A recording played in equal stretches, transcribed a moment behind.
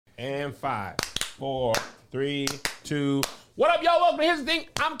And 5, 4, 3, 2. What up, y'all? Welcome to Here's the Thing.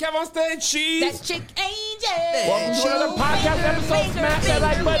 I'm Kev on stage. She's That's Chick Angel. Welcome to another podcast episode. Smash that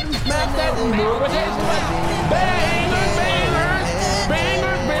like button. Smash that notification button.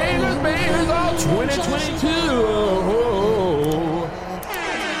 Bangers, all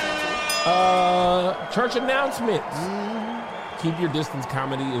 2022. Church announcements. Keep Your Distance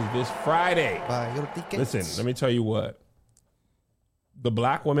comedy is this Friday. Listen, let me tell you what. The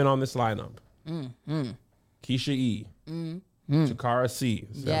black women on this lineup. Keisha E. Takara C.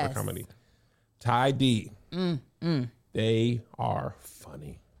 Yes. Comedy. Ty D. They are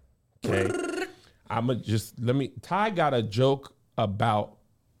funny. Okay. Ty got a joke about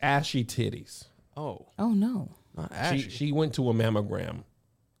ashy titties. Oh no. Not ashy. She went to a mammogram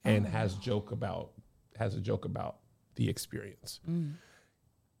and has a joke about the experience.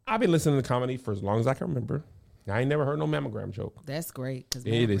 I've been listening to comedy for as long as I can remember. I ain't never heard no mammogram joke. That's great.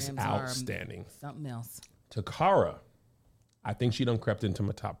 It is outstanding. Something else. Takara, I think she done crept into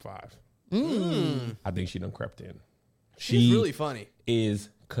my top 5. I think she done crept in. She's really funny. Is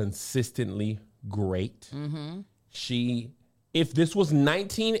consistently great. If this was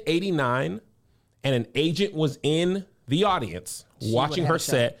 1989 and an agent was in the audience watching her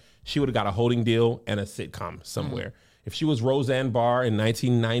set, she would have got a holding deal and a sitcom somewhere. If she was Roseanne Barr in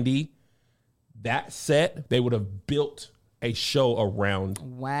 1990, that set, they would have built a show around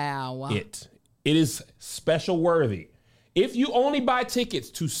it. It is special worthy. If you only buy tickets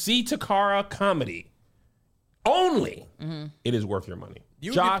to see Takara comedy, it is worth your money.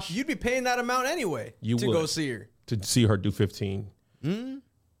 Josh, you'd be paying that amount anyway go see her. To see her do 15. And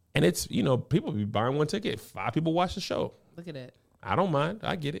it's, people be buying one ticket. 5 people watch the show. Look at it. I don't mind.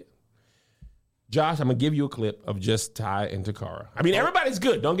 I get it. Josh, I'm going to give you a clip of just Ty and Takara. I mean, everybody's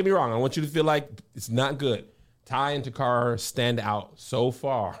good. Don't get me wrong. I want you to feel like it's not good. Ty and Takara stand out so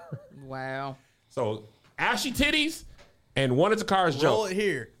far. Wow. So, ashy titties and one of Takara's jokes. Roll it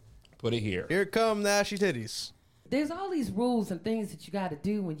here. Put it here. Here come the ashy titties. There's all these rules and things that you got to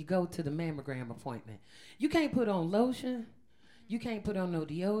do when you go to the mammogram appointment. You can't put on lotion. You can't put on no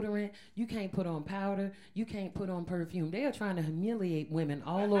deodorant. You can't put on powder. You can't put on perfume. They are trying to humiliate women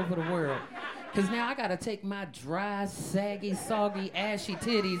all over the world. Because now I got to take my dry, saggy, soggy, ashy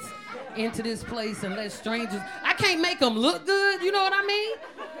titties into this place and let strangers... I can't make them look good, you know what I mean?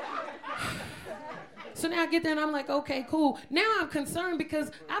 So now I get there and I'm like, okay, cool. Now I'm concerned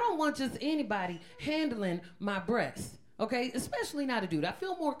because I don't want just anybody handling my breasts. Okay, especially not a dude. I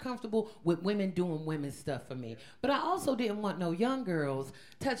feel more comfortable with women doing women's stuff for me. But I also didn't want no young girls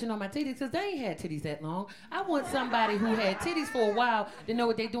touching on my titties because they ain't had titties that long. I want somebody who had titties for a while to know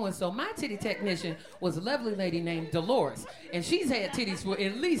what they're doing. So my titty technician was a lovely lady named Dolores. And she's had titties for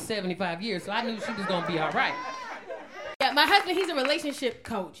at least 75 years, so I knew she was going to be all right. Yeah, my husband, he's a relationship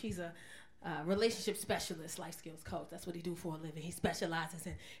coach. He's a relationship specialist, life skills coach. That's what he do for a living. He specializes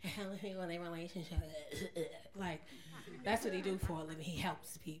in helping with a relationship. That's what he do for a living. He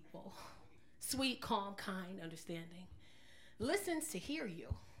helps people. Sweet, calm, kind, understanding. Listens to hear you.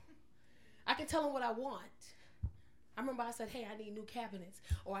 I can tell him what I want. I remember I said, hey, I need new cabinets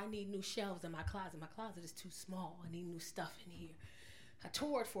or I need new shelves in my closet. My closet is too small. I need new stuff in here. I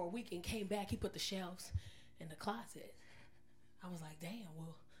toured for a week and came back. He put the shelves in the closet. I was like, damn,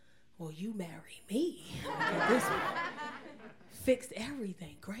 will you marry me? This one fixed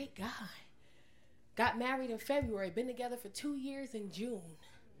everything. Great guy. Got married in February. Been together for 2 years in June.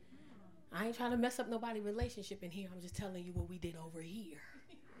 I ain't trying to mess up nobody's relationship in here. I'm just telling you what we did over here.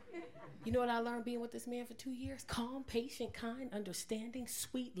 You know what I learned being with this man for 2 years? Calm, patient, kind, understanding,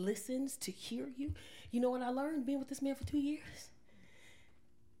 sweet, listens to hear you. You know what I learned being with this man for 2 years?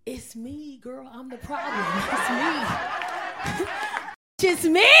 It's me, girl. I'm the problem. It's me. Just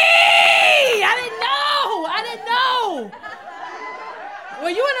me! I didn't know.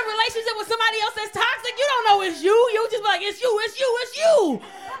 When you in a relationship with somebody else that's toxic, you don't know it's you. You just be like, it's you.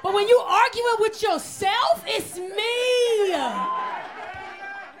 But when you arguing with yourself, it's me.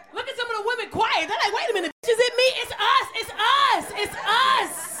 Look at some of the women quiet. They're like, wait a minute, is it me? It's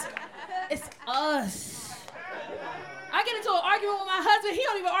us. I get into an argument with my husband, he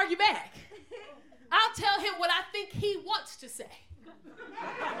don't even argue back. I'll tell him what I think he wants to say.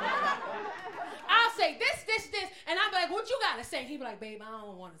 I'll say this, and I'll be like, what you gotta say? He'll be like, babe, I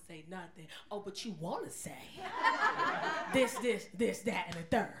don't want to say nothing. Oh, but you want to say this, that, and the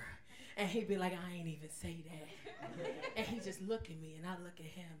third. And he'd be like, I ain't even say that. And he just look at me, and I look at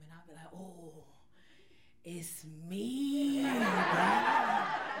him, and I'll be like, oh, it's me.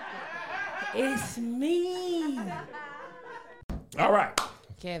 It's me. All right.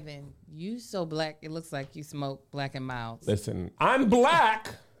 Kevin, you so black, it looks like you smoke Black and Milds. Listen, I'm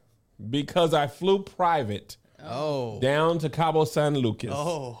black, because I flew private down to Cabo San Lucas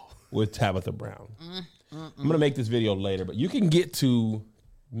with Tabitha Brown. I'm going to make this video later, but you can get to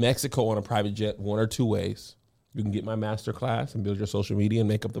Mexico on a private jet one or two ways. You can get my master class and build your social media and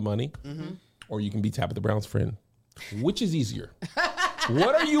make up the money, or you can be Tabitha Brown's friend. Which is easier?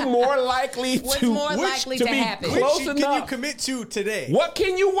 What are you more likely What's to more likely to be happen? close Which enough? can you commit to today? What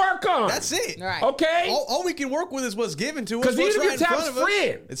can you work on? That's it. Right. Okay. All we can work with is what's given to us. Because What's even right if you in front have of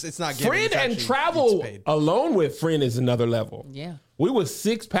friend, us. It's not given. friend it's and actually, travel it's paid. alone with friend is another level. Yeah. We were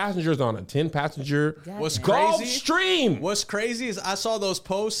 6 passengers on a 10-passenger What's Gulfstream. What's crazy is I saw those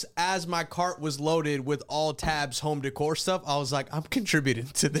posts as my cart was loaded with all Tab's home decor stuff. I was like, I'm contributing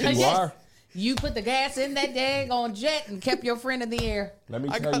to this. You are. You put the gas in that daggone jet and kept your friend in the air. Let me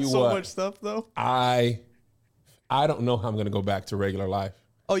I tell got you so what. much stuff though. I don't know how I'm going to go back to regular life.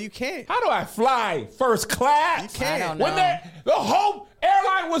 Oh, you can't. How do I fly first class? You can't. I don't know. When the whole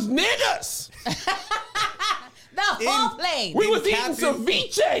airline was niggas. The whole plane. We was eating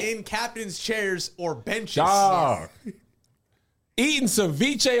ceviche. in captain's chairs or benches. Dog. Eating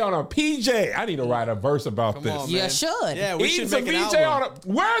ceviche on a PJ. I need to write a verse about this. on, You man. should. Yeah, we Eating should make an ceviche album. on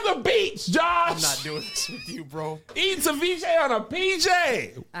a... Where the beach, Josh? I'm not doing this with you, bro. Eating ceviche on a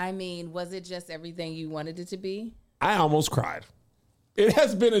PJ. I mean, was it just everything you wanted it to be? I almost cried. It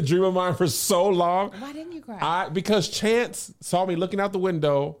has been a dream of mine for so long. Why didn't you cry? Because Chance saw me looking out the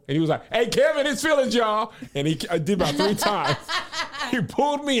window and he was like, "Hey, Kevin, it's feelings, y'all." And I did about 3 times. He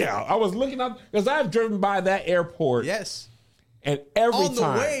pulled me out. I was looking out because I've driven by that airport. Yes. And every On the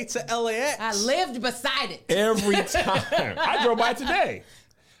time. way to LAX. I lived beside it. Every time. I drove by today.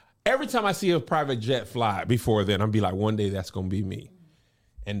 Every time I see a private jet fly before then, I'm be like, one day that's going to be me.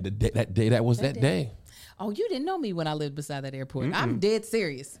 And that was that day. Oh, you didn't know me when I lived beside that airport. I'm dead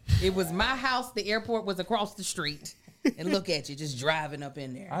serious. It was my house. The airport was across the street. And look at you, just driving up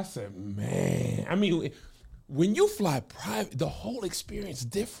in there. I said, man. I mean, when you fly private, the whole experience is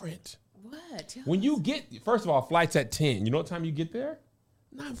different. What? When you get, first of all, flight's at 10. You know what time you get there?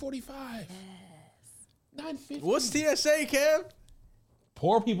 9:45. Yes. 9:50. What's TSA, Kev?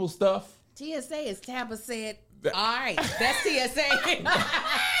 Poor people stuff. TSA is Tampa said, all right, that's TSA.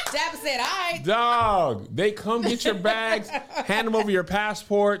 Tampa said, all right. Dog, they come get your bags, hand them over your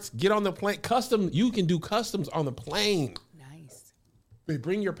passports, get on the plane. You can do customs on the plane. Nice. They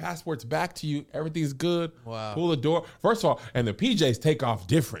bring your passports back to you. Everything's good. Wow. Pull the door. First of all, and the PJs take off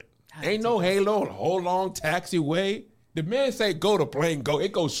different. Ain't no halo, whole long taxiway. The men say go to plane, go.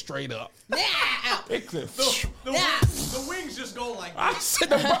 It goes straight up. Yeah. It's a, The wings just go like I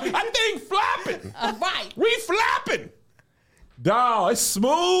said, I think flapping. Right. We flapping. Dog, it's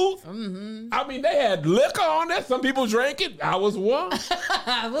smooth. Mm-hmm. I mean, they had liquor on there. Some people drank it. I was one.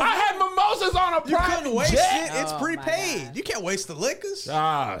 I had mimosas on a You private couldn't waste jet. it. It's Oh, my prepaid. God. You can't waste the liquors.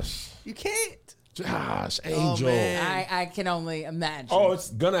 Josh, You can't. Angel. man. I can only imagine. Oh, it's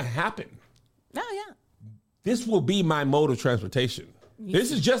gonna happen. Oh, yeah. This will be my mode of transportation.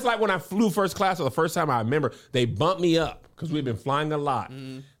 This is just like when I flew first class for the first time. I remember they bumped me up because we've been flying a lot.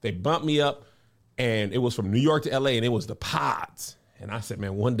 They bumped me up, and it was from New York to LA, and it was the pods. And I said,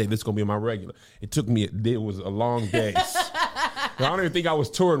 man, one day this is going to be my regular. It took me, it was a long day. I don't even think I was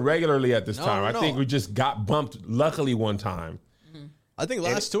touring regularly at this time. I think we just got bumped, luckily, one time. I think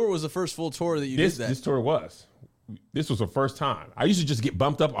last tour was the first full tour that you did that. This tour was. This was the first time. I used to just get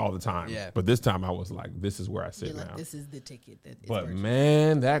bumped up all the time. Yeah. But this time I was like, this is where I sit You're now. like, this is the ticket. That is But purchased.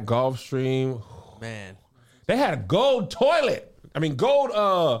 man, that Gulfstream, Man. they had a gold toilet. I mean, gold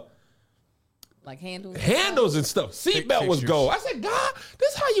Like handles. handles and stuff. Seatbelt was Fixtures. gold. I said, God,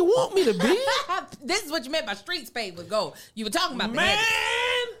 this is how you want me to be? This is what you meant by street spade with gold. You were talking about the Man,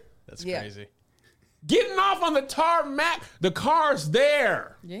 handles. That's Yeah. crazy. getting off on the tarmac, the car's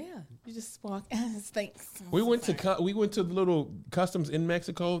there. Yeah. You just walk. Thanks. We went to the little customs in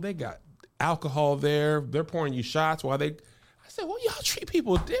Mexico. They got alcohol there. They're pouring you shots while they. I said, well, y'all treat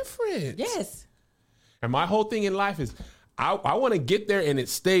people different. Yes. And my whole thing in life is, I want to get there and it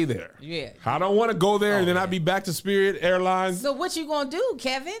stay there. Yeah. I don't want to go there and then I'd be back to Spirit Airlines. So what you gonna do,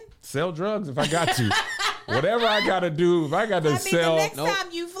 Kevin? Sell drugs if I got to. Whatever I got to do, if I got to sell. the next time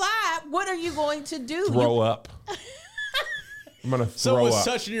you fly, what are you going to do? Throw up. I'm going to throw Someone's up.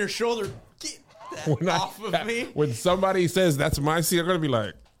 touching your shoulder. Get that off of me. When somebody says that's my seat, I'm going to be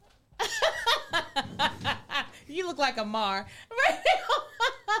like, You look like a Mar.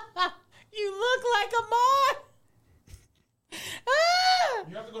 You look like a Mar.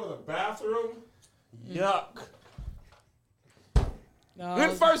 you have to go to the bathroom? Yuck. No,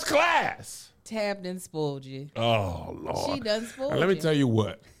 In first class. Tab done spoiled you. Oh, Lord. She done spoiled Now, let me you. tell you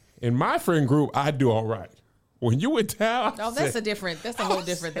what. In my friend group, I do all right. When you with Tab, Oh, that's a whole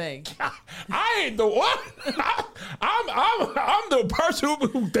different thing. I ain't the one. I'm the person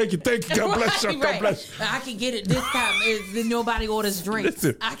who thank you. God bless you. God bless you. I can get it this time. If nobody orders drinks.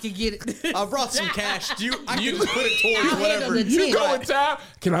 Listen. I can get it. I brought some cash. I can just put it towards I'll whatever. handle the You tip. go in town.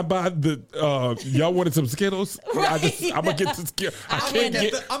 Can I buy the? Y'all wanted some Skittles? Right. I'm gonna get some Skittles.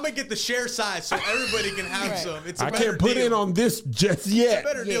 I'm gonna get the share size so everybody can have some. It's a I better can't put deal. in on this just yet.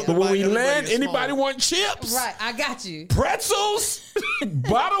 better deal But than when we buying land, everybody a anybody small. want chips? Right, I got you. Pretzels,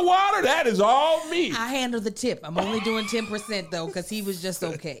 bottled water. That is all me. I handle the tip. I'm only doing 10% though, because he was just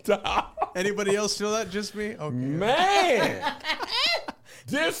okay. Anybody else feel that? Just me? Okay. Man,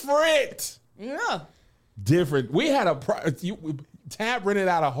 different. Yeah, Different. We had Tab rented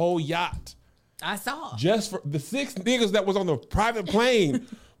out a whole yacht I saw. just for the 6 niggas that was on the private plane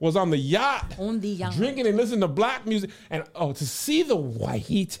was on the yacht. On the yacht. Drinking and listening to black music. And to see the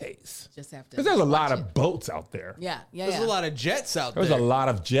Wahites. Just have to. Because there's a lot watch of it. boats out there. Yeah. There's a lot of jets out There's there. a lot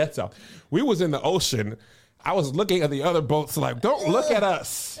of jets out. We was in the ocean. I was looking at the other boats like, don't look at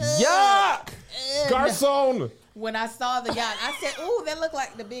us. Yuck! Garçon. When I saw the yacht, I said, "Ooh, that looked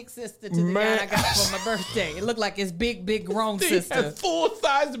like the big sister to the Man. yacht I got for my birthday. It looked like his big grown They sister." had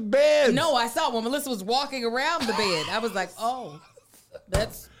full-size beds. No, I saw when Melissa was walking around the bed. I was like, "Oh,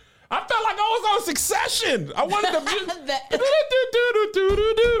 that's." I felt like I was on Succession. I wanted to. That- I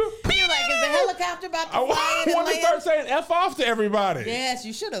You're like, is the helicopter about to fly in and wanted to land? start saying F off to everybody. Yes,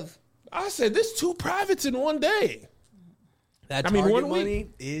 you should have. I said, this 2 privates in one day. That I mean, Target 1 week. money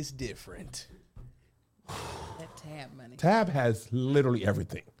is different. That tab money. Tab has literally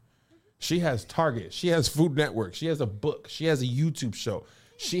everything. She has Target. She has Food Network. She has a book. She has a YouTube show.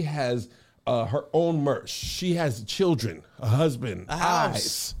 She has her own merch. She has children, a husband, A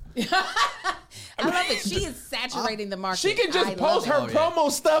house. eyes. I love it. She is saturating the market. She can just I post her love it. promo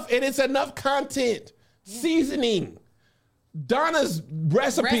stuff and it's enough content. Seasoning. Donna's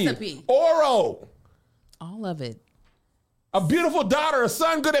recipe. Oro. All of it. A beautiful daughter, a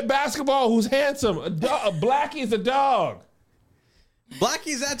son good at basketball who's handsome. A Blackie is a dog.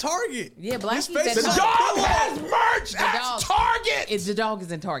 Blackie's at Target. Yeah, Blackie's His face at The is Target. dog has merch at dog. Target. The dog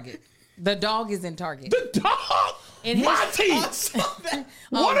is in Target. The dog is in Target. The dog. And his- Monty.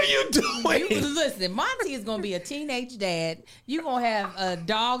 What are you doing? Listen, Monty is gonna be a teenage dad. You gonna have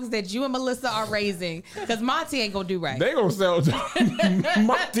dogs that you and Melissa are raising because Monty ain't gonna do right. They gonna sell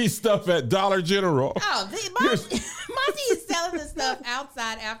Monty stuff at Dollar General. Monty is selling the stuff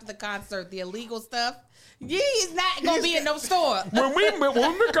outside after the concert, the illegal stuff. Yeah, he's not gonna be in no store. When we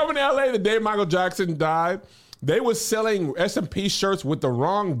were coming to LA the day Michael Jackson died, they was selling S&P shirts with the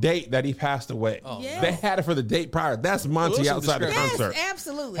wrong date that he passed away. Yes. They had it for the date prior. That's Monty Wilson outside the described- concert. Yes,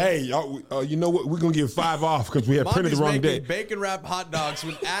 absolutely. Hey, y'all, you know what? We're going to give 5 off because we have printed Monty's the wrong making date. bacon wrapped hot dogs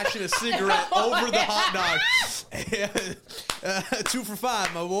with ash and a cigarette over the hot dog. 2 for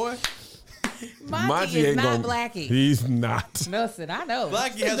 $5, my boy. Monty is not Blackie. He's not. Listen, I know.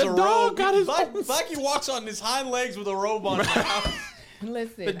 Blackie has The a dog robe. got his Blackie walks on his hind legs with a robe on.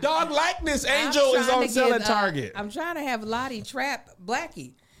 Listen, The dog likeness I'm angel is trying on to sale get, at Target. I'm trying to have Lottie trap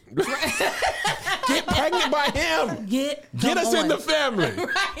Blackie. Get pregnant by him. Get us in the family.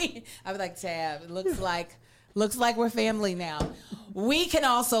 Right. I was like, Tab, it looks like we're family now. We can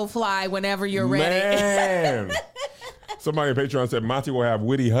also fly whenever you're ready. Man. Somebody on Patreon said Monty will have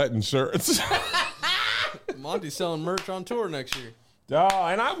Woody Hutton shirts. Monty's selling merch on tour next year.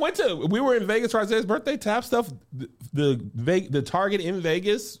 And we were in Vegas for Isaiah's birthday. Tap stuff, the Target in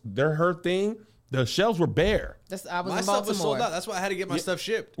Vegas, they're her thing. The shelves were bare. I was My in stuff Baltimore. was sold out. That's why I had to get my stuff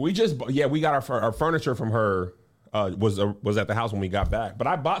shipped. We got our furniture from her. Was at the house when we got back. But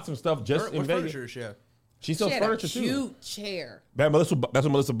I bought some stuff just in What Vegas. furniture is she have? She She sells had a furniture too. cute chair. That's what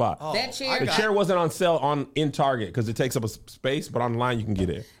Melissa bought. That chair. The chair wasn't on sale in Target because it takes up a space, but online you can get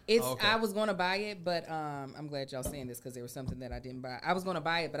it. I was going to buy it, but I'm glad y'all saying this because there was something that I didn't buy. I was going to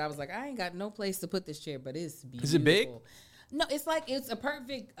buy it, but I was like, I ain't got no place to put this chair, but it's beautiful. Is it big? No, it's a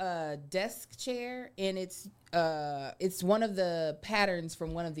perfect desk chair, and it's one of the patterns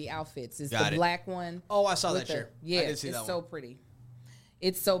from one of the outfits. It's Got the it. black one. Oh, I saw with that chair. Yeah, I did see it's that so one. pretty.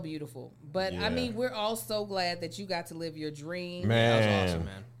 It's so beautiful. But Yeah. I mean, we're all so glad that you got to live your dream. Man, That was awesome,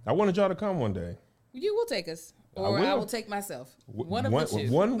 man. I wanted y'all to come one day. You will take us, or will. I will take myself. One of the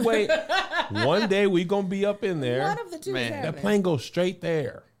two. One day we gonna be up in there. One of the two. Man, is that That happening. plane goes straight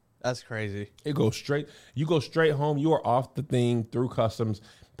there. That's crazy. It goes straight. You go straight home. You are off the thing through customs.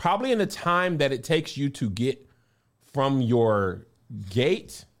 Probably in the time that it takes you to get from your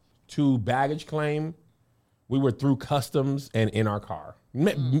gate to baggage claim, we were through customs and in our car.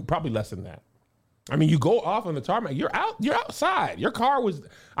 Probably less than that. I mean, you go off on the tarmac. You're outside. Your car was.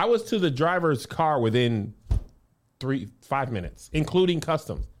 I was to the driver's car within 5 minutes, including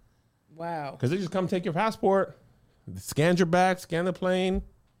customs. Wow. Because they just come take your passport, scan your bag, scan the plane.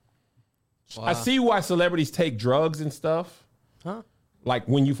 Wow. I see why celebrities take drugs and stuff. Huh? Like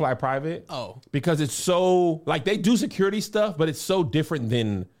when you fly private. Oh. Because it's so, like they do security stuff, but it's so different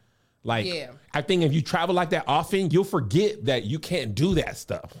than like, I think if you travel like that often, you'll forget that you can't do that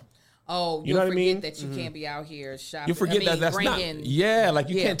stuff. Oh, you know what I mean? That you can't be out here shopping. You forget that's not. Yeah, like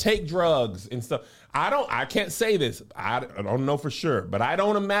you can't take drugs and stuff. I can't say this. I don't know for sure, but I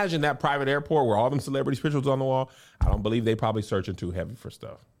don't imagine that private airport where all them celebrities' pictures on the wall. I don't believe they probably searching too heavy for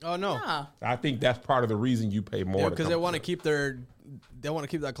stuff. Oh no. Nah. I think that's part of the reason you pay more. Because they want to keep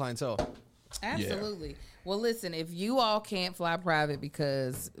that clientele. Absolutely. Yeah. Well, listen, if you all can't fly private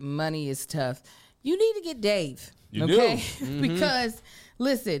because money is tough, you need to get Dave. You do. Mm-hmm. Because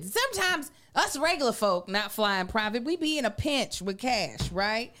listen, sometimes us regular folk not flying private, we be in a pinch with cash,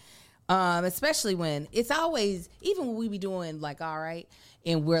 right? Especially when it's always, even when we be doing like, all right,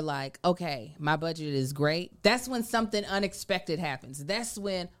 and we're like, okay, my budget is great. That's when something unexpected happens. That's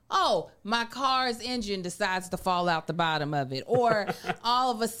when, oh, my car's engine decides to fall out the bottom of it. Or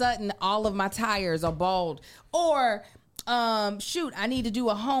all of a sudden, all of my tires are bald. Or shoot, I need to do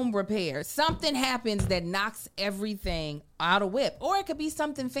a home repair. Something happens that knocks everything out of whip. Or it could be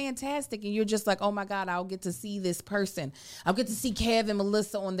something fantastic and you're just like, oh my God, I'll get to see this person. I'll get to see Kev and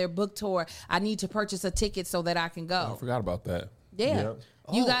Melissa on their book tour. I need to purchase a ticket so that I can go. I forgot about that. Yeah.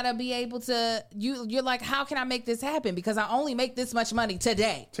 You gotta be able to, you're like, how can I make this happen? Because I only make this much money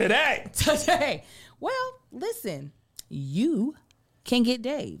today. Well, listen, you can get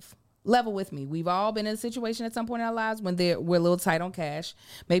Dave. Level with me. We've all been in a situation at some point in our lives when we're a little tight on cash.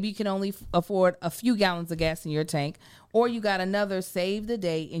 Maybe you can only afford a few gallons of gas in your tank, or you got another save the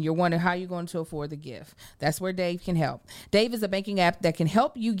date and you're wondering how you're going to afford the gift. That's where Dave can help. Dave is a banking app that can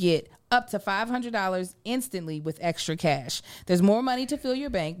help you get up to $500 instantly with extra cash. There's more money to fill your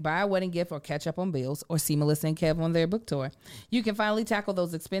bank, buy a wedding gift, or catch up on bills, or see Melissa and Kev on their book tour. You can finally tackle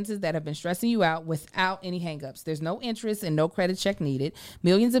those expenses that have been stressing you out without any hangups. There's no interest and no credit check needed.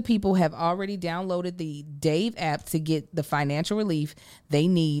 Millions of people have already downloaded the Dave app to get the financial relief they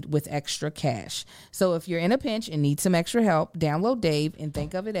need with extra cash. So if you're in a pinch and need some extra help, download Dave and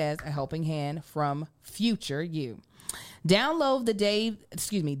think of it as a helping hand from future you. Download the Dave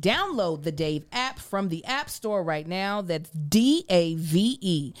app from the App Store right now. That's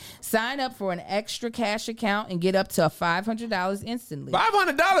DAVE. Sign up for an extra cash account and get up to $500 instantly.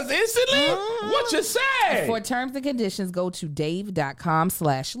 $500 instantly? What you say? For terms and conditions, go to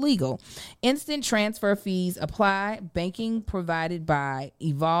dave.com/legal. Instant transfer fees apply. Banking provided by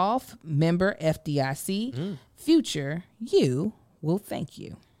Evolve, member FDIC. Future you will thank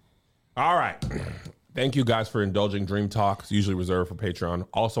you. All right. Thank you guys for indulging Dream Talk. It's usually reserved for Patreon.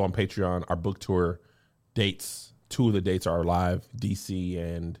 Also on Patreon, our book tour dates. 2 of the dates are live, DC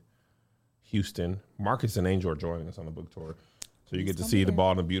and Houston. Marcus and Angel are joining us on the book tour. So you get to see the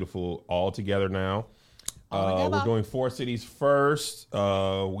Bald and the Beautiful all together now. We're doing 4 cities first. We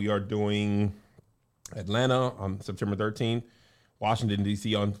are doing Atlanta on September 13th, Washington,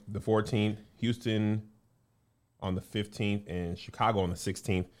 D.C. on the 14th, Houston on the 15th, and Chicago on the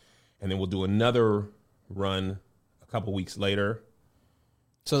 16th. And then we'll do another run a couple weeks later.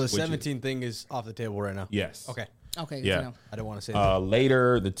 So the 17th thing is off the table right now? Yes. Okay. Yeah. I don't want to say that.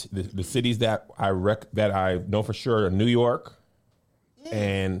 Later, the cities that I know for sure are New York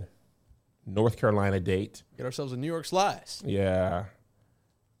and North Carolina date. Get ourselves a New York slice. Yeah.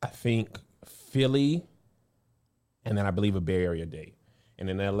 I think Philly, and then I believe a Bay Area date. And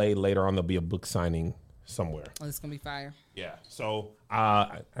in LA, later on, there'll be a book signing somewhere. Oh, it's going to be fire. Yeah. So,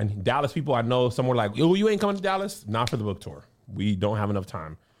 and Dallas people, I know somewhere like, oh, you ain't coming to Dallas? Not for the book tour. We don't have enough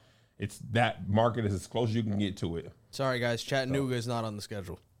time. It's that market is as close as you can get to it. Sorry, guys. Chattanooga is not on the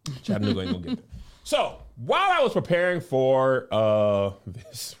schedule. Chattanooga ain't going to get it. So, while I was preparing for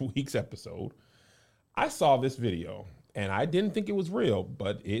this week's episode, I saw this video, and I didn't think it was real,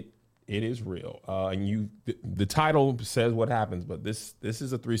 but it is real. And the title says what happens, but this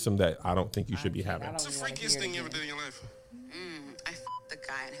is a threesome that I don't think you should be having. What's the freakiest thing you ever did in your life? I f***ed the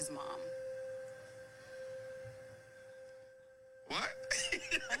guy and his mom. What?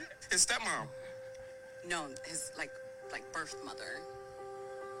 His stepmom? No, his like birth mother.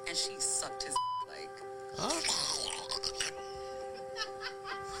 And she sucked his like. Huh?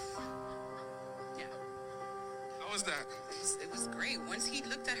 Yeah. How was that? It was great. Once he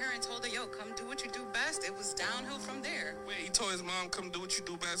looked at her and told her, yo, come do what you do best, it was downhill from there. Wait, he told his mom, come do what you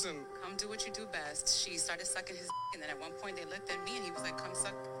do best, and... Come do what you do best. She started sucking his and then at one point they looked at me and he was like, come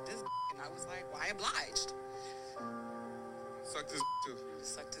suck this and I was like, why obliged? Sucked his too.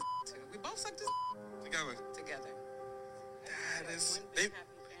 Sucked his too. We both sucked his Together. together. That is. One big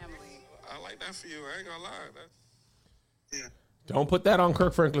happy family. I like that for you. I ain't gonna lie. Yeah. Don't put that on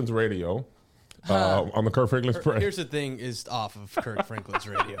Kirk Franklin's radio. On the Kirk Franklin's prayer. Here's the thing: is off of Kirk Franklin's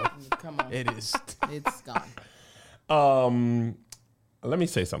radio. Come on. It is. It's gone. Let me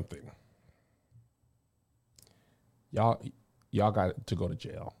say something. Y'all got to go to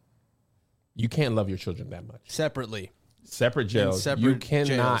jail. You can't love your children that much. Separately. Separate jails. Separate you cannot.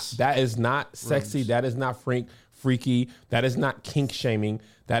 jails. That is not sexy. Rooms. That is not freaky. That is not kink shaming.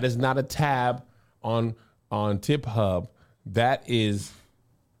 That is not a tab on Tip Hub. That is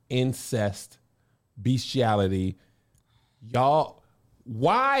incest, bestiality. Y'all,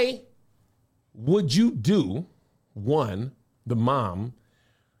 why would you do, one, the mom,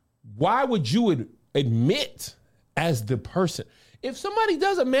 why would you admit as the person? If somebody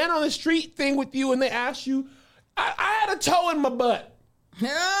does a man on the street thing with you and they ask you, I had a toe in my butt.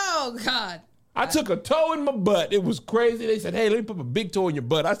 Oh, God. I took a toe in my butt. It was crazy. They said, hey, let me put a big toe in your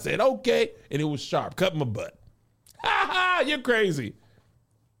butt. I said, okay. And it was sharp. Cut my butt. Ha ha, you're crazy.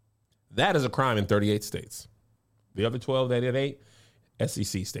 That is a crime in 38 states. The other 12 that it ain't,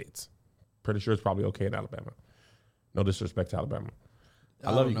 SEC states. Pretty sure it's probably okay in Alabama. No disrespect to Alabama.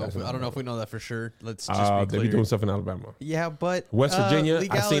 I love you guys. I don't know if we know that for sure. Let's just be clear. They be doing stuff in Alabama. Yeah, but West Virginia,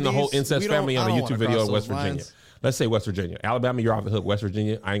 I seen the whole incest family on a YouTube video in West Virginia. Lines. Let's say West Virginia. Alabama, you're off the hook. West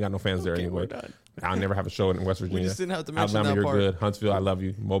Virginia, I ain't got no fans there anyway. I'll never have a show in West Virginia. We just didn't have to mention Alabama, that you're part. good. Huntsville, I love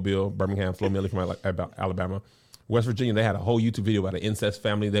you. Mobile, Birmingham, Flo Millie from Alabama. West Virginia, they had a whole YouTube video about an incest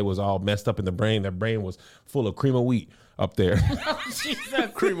family. They was all messed up in the brain. Their brain was full of cream of wheat up there.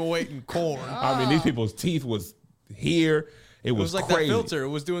 Cream of wheat and corn. I mean, these people's teeth was here. It was like crazy. that filter. It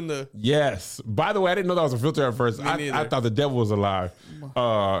was doing the. Yes. By the way, I didn't know that was a filter at first. I thought the devil was alive.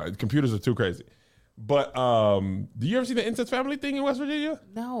 Computers are too crazy. But do you ever see the incest family thing in West Virginia?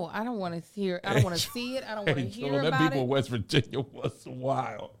 No, I don't want to hear. I don't want to see it. I don't want to hear that about people in it. West Virginia was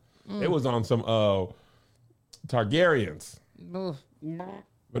wild. It was on some Targaryens. Ugh.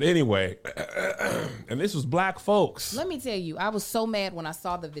 But anyway, and this was black folks. Let me tell you, I was so mad when I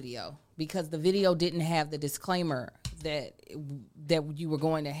saw the video because the video didn't have the disclaimer that you were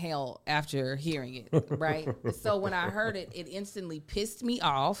going to hell after hearing it, right? So when I heard it, it instantly pissed me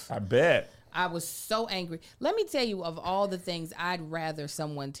off. I bet. I was so angry. Let me tell you, of all the things I'd rather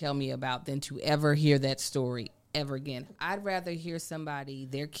someone tell me about than to ever hear that story ever again. I'd rather hear somebody,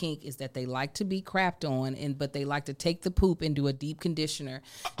 their kink is that they like to be crapped on, but they like to take the poop and do a deep conditioner,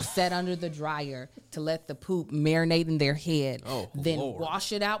 set under the dryer to let the poop marinate in their head, then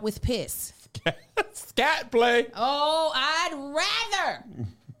wash it out with piss. Scat play. Oh, I'd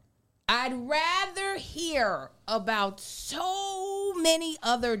rather hear about so many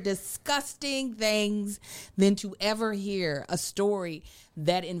other disgusting things than to ever hear a story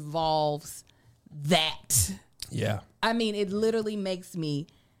that involves that. Yeah. I mean, it literally makes me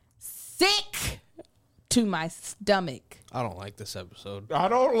sick to my stomach. I don't like this episode. I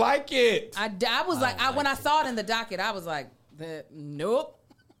don't like it. I was like, when I saw it in the docket, I was like, nope.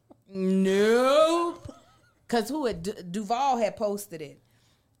 Because Duval had posted it.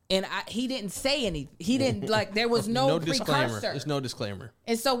 And he didn't say anything. He didn't, like, there was no disclaimer. precursor. There's no disclaimer.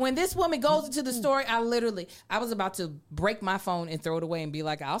 And so when this woman goes into the story, I was about to break my phone and throw it away and be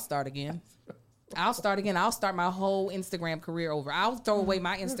like, I'll start again. I'll start my whole Instagram career over. I'll throw away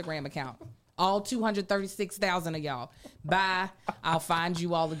my Instagram account. All 236,000 of y'all. Bye. I'll find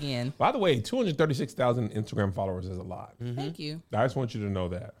you all again. By the way, 236,000 Instagram followers is a lot. Mm-hmm. Thank you. I just want you to know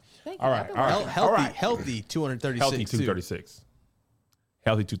that. Thank all you. right. All right. Healthy 236. Healthy 236.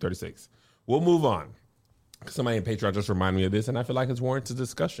 Healthy 236. We'll move on. Somebody in Patreon just reminded me of this, and I feel like it's warranted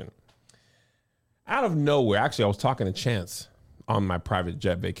discussion. Out of nowhere, actually, I was talking to Chance on my private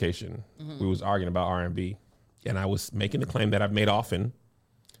jet vacation. We was arguing about R&B, and I was making the claim that I've made often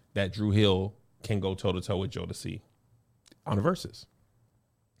that Dru Hill can go toe-to-toe with Jodeci on the verses.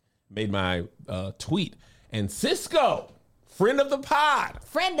 Made my tweet, and Cisco, friend of the pod,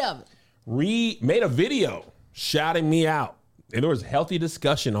 made a video shouting me out. And there was healthy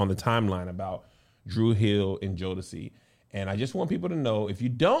discussion on the timeline about Dru Hill and Jodeci. And I just want people to know, if you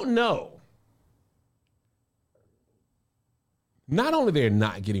don't know, not only they're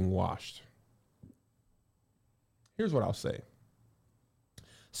not getting washed. Here's what I'll say.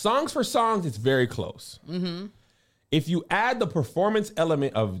 Songs for songs, it's very close. Mm-hmm. If you add the performance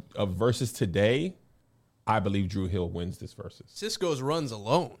element of verses today, I believe Dru Hill wins this versus. Cisco's runs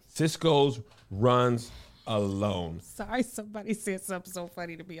alone. Sorry, somebody said something so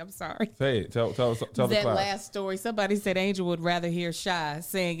funny to me. I'm sorry. Say it. Tell the class. That last story, somebody said Angel would rather hear Shy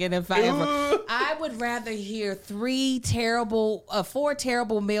sing. And if I would rather hear four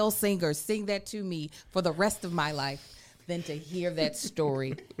terrible male singers sing that to me for the rest of my life. than to hear that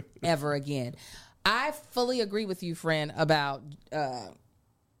story ever again. I fully agree with you, friend, about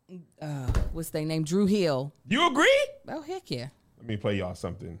what's their name? Dru Hill. You agree? Oh, heck yeah. Let me play y'all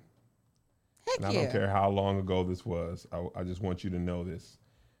something. Heck And I yeah. don't care how long ago this was. I just want you to know this.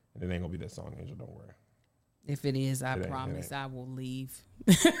 And it ain't gonna be that song, Angel. Don't worry. If it is, I It ain't, promise it ain't. I will leave.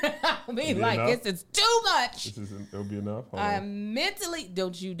 I'll be Is it like, enough? this is too much. This isn't. It'll be enough. Hold on. I'm mentally.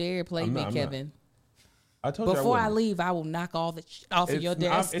 Don't you dare play I'm me, not- I'm Kevin. I told you Before I wouldn't. leave, I will knock all the shit off of your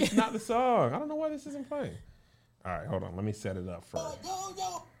desk. It's not the song. I don't know why this isn't playing. All right, hold on. Let me set it up first.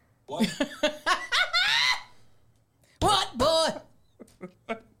 What, boy?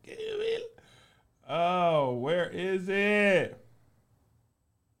 Oh, where is it?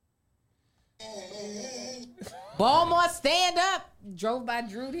 Baltimore, stand up. Drove by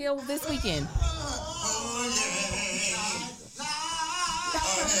Dru Hill this weekend.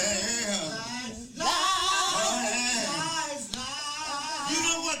 You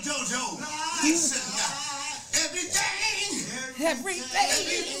know what, JoJo? Listen,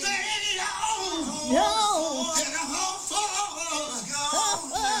 everything on. No. And the whole floor's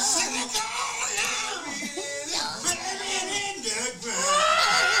gone. Sing it on, buried in the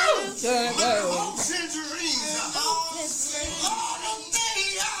ground. My whole centuries all of me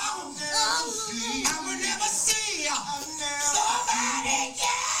on. I will never see somebody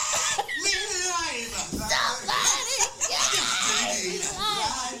get me life. I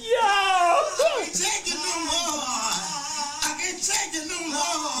can't take it no more. I can't take it no more.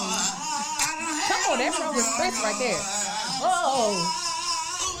 I don't have Come on, that wrong with Chris right there. Oh.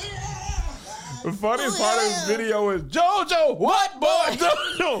 The funniest part of this video is JoJo, what boy?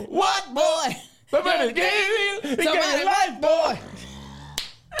 JoJo, what boy? Boy. Somebody gave you Somebody life, boy.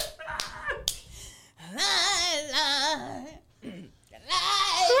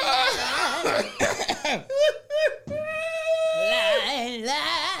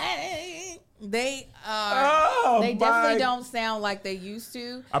 They are. Oh, They definitely my- don't sound like they used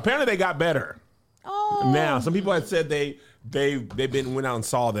to. Apparently, they got better. Oh, Now, some people had said they've went out and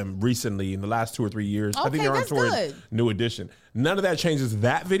saw them recently in the last 2 or 3 years. I Okay, think they're on that's tour good. New Edition. None of that changes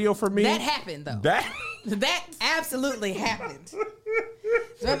that video for me. that happened though. That absolutely happened.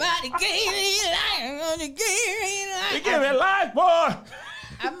 Somebody gave me life. They Gave give it life, boy.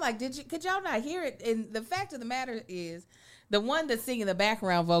 I'm like, could y'all not hear it? And the fact of the matter is, the one that's singing the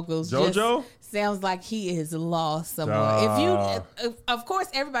background vocals JoJo? just sounds like he is lost somewhere. Of course,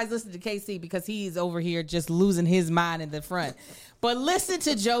 everybody's listening to KC because he's over here just losing his mind in the front. But listen to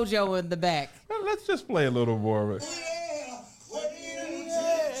JoJo in the back. Let's just play a little more of it.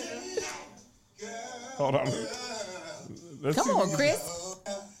 Hold on. Let's Come see. on, Chris.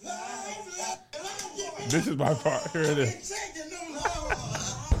 This is my part. Here it is. This is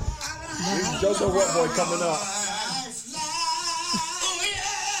JoJo What Boy coming up.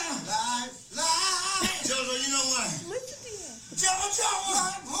 JoJo, you know what? JoJo,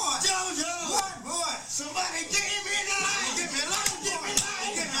 what boy? JoJo, what boy? Somebody give me the life. Give me life. Give me life.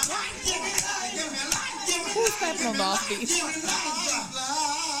 Give me life. Give me life. Give me life. Give me life. Who's clapping on the offbeat? Give me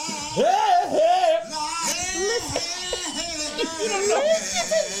life. Listen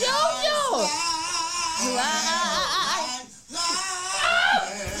to JoJo. Life.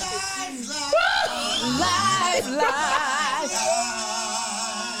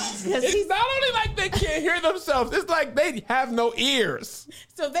 It's not only like they can't hear themselves, it's like they have no ears.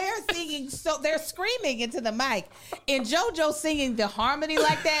 So they're singing, so they're screaming into the mic, and JoJo singing the harmony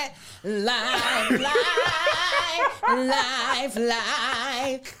like that. Life, life,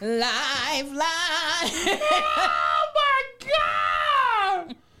 life, life, life. Oh my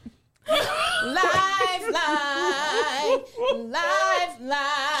God! Life, life, life,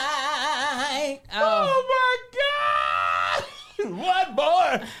 life. Oh my God! What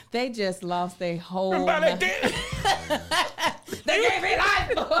boy? They just lost their whole. Somebody did. They gave me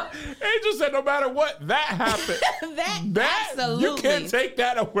life. Angel said no matter what, that happened. That absolutely. You can't take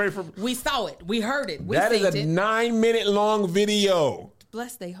that away from. We saw it. We heard it. We That is synced a it. 9-minute long video.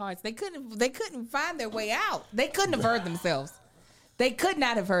 Bless their hearts. They couldn't find their way out. They couldn't have heard themselves. They could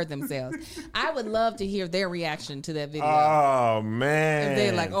not have heard themselves. I would love to hear their reaction to that video. Oh man! If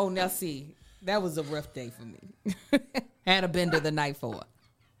they're like, oh, now see, that was a rough day for me. Had a bender the night before.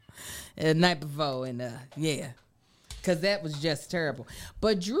 The night before, and yeah. Because that was just terrible.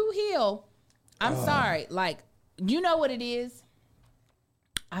 But Dru Hill, I'm sorry. Like, you know what it is?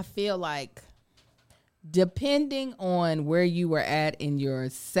 I feel like depending on where you were at in your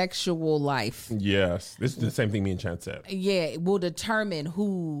sexual life, Yes, this is the same thing me and Chance said. yeah, it will determine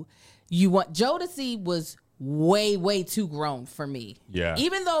who you want. Jodeci was way too grown for me. Yeah.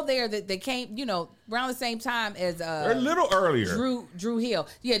 Even though they came, around the same time as They're a little earlier. Dru Hill.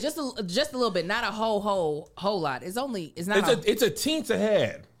 Yeah, just a little bit, not a whole lot. It's a teens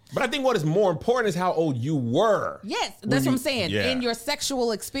ahead. But I think what is more important is how old you were. Yes, that's what I'm saying. Yeah. In your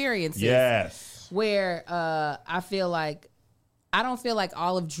sexual experiences. Yes. Where I don't feel like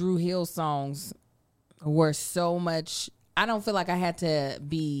all of Dru Hill's songs were so much. I don't feel like I had to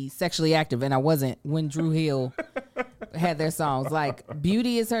be sexually active, and I wasn't when Dru Hill had their songs. Like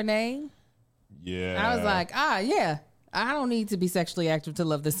Beauty Is Her Name. Yeah. I was like, yeah, I don't need to be sexually active to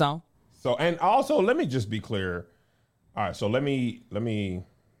love this song. So, and also, let me just be clear. All right, so let me.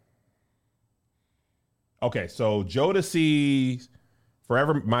 Okay, so Jodeci,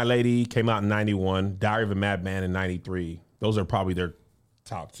 Forever My Lady came out in 91, Diary of a Madman in 93. Those are probably their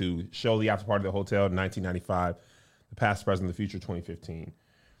top two. Show the After Party at the Hotel in 1995. The Past, Present, the Future 2015.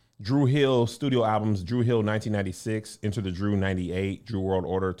 Dru Hill studio albums, Dru Hill 1996, Enter the Dru 98, Dru World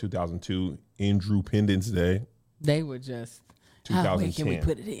Order 2002, Independence Day. They were just, 2010. where can we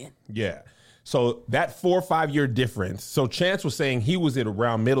put it in? Yeah. So that 4 or 5 year difference. So Chance was saying he was at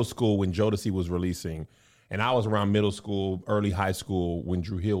around middle school when Jodeci was releasing. And I was around middle school, early high school when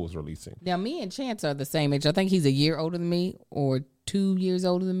Dru Hill was releasing. Now, me and Chance are the same age. I think he's a year older than me or 2 years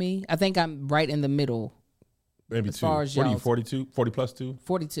older than me. I think I'm right in the middle. Maybe as two. Far as what are you, y'all's. 42? 40 plus 2?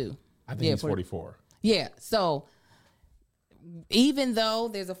 42. I think he's 44. Yeah. So even though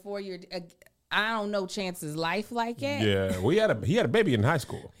there's a 4 year, I don't know Chance's life like that. Yeah. Well, he had a baby in high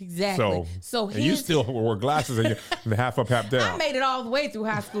school. Exactly. So and you still wore glasses and you're half up, half down. I made it all the way through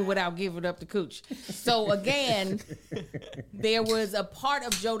high school without giving up the cooch. So again, there was a part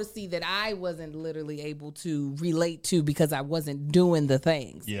of Jodeci that I wasn't literally able to relate to because I wasn't doing the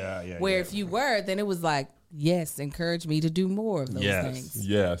things. Yeah. Where if you were, then it was like, yes, encourage me to do more of those things.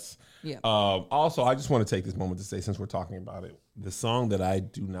 Yes. Yeah. Also, I just want to take this moment to say, since we're talking about it, the song that I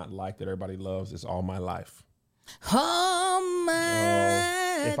do not like that everybody loves is All My Life. Oh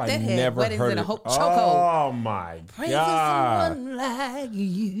my! If I never heard it. Oh my God! Someone like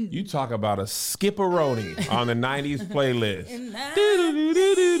you. You talk about a skip-a-roni on the 90s playlist.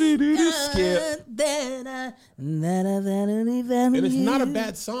 Skip. And it's not a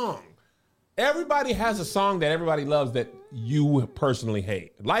bad song. Everybody has a song that everybody loves that you personally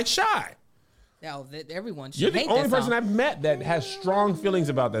hate. Like Shy. No, everyone should You're the hate only that person song. I've met that has strong feelings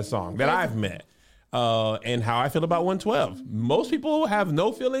about that song that I've met. And how I feel about 112. Most people have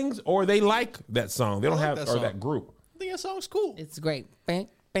no feelings or they like that song. They don't have that that group. I think that song's cool. It's great. Bing,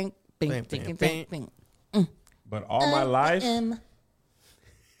 bing, bing, Bing, bing, bing, bing, bing. bing. But All My Life, if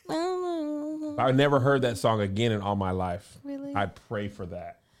I never heard that song again in all my life. Really? I pray for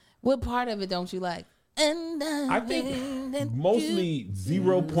that. What part of it don't you like? I think mostly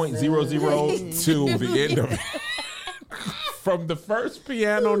 0.00 to the end of it. From the first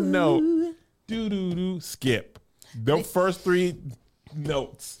piano note, skip. The first 3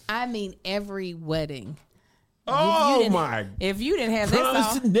 notes. I mean, every wedding. Oh my! If you didn't have that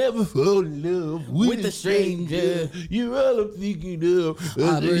Promise song, to never fall in love with a stranger. You're all I'm thinking of.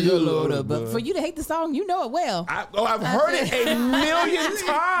 but for you to hate the song, you know it well. I've heard it a million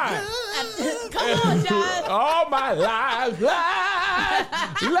times. Come on, John. All my life.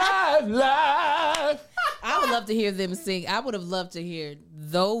 I would love to hear them sing. I would have loved to hear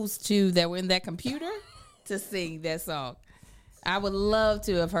those two that were in that computer to sing that song. I would love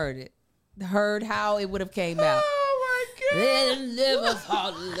to have heard it. Heard how it would have came out. Oh my God. They'll never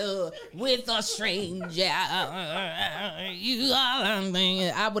fall in love with a stranger. You are me.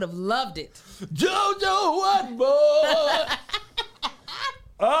 I would have loved it. JoJo, what more?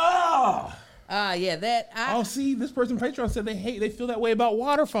 Oh. Yeah, that. See, this person on Patreon said they feel that way about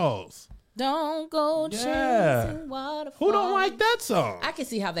waterfalls. Don't go chasing waterfalls. Who don't like that song? I can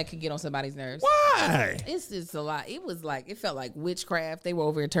see how that could get on somebody's nerves. Why? It's just a lot. It felt like witchcraft. They were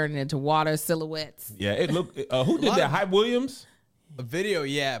over here turning into water silhouettes. Yeah, it looked. Who did that? Hype Williams? A video,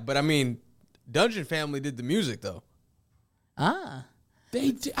 yeah. But I mean, Dungeon Family did the music, though.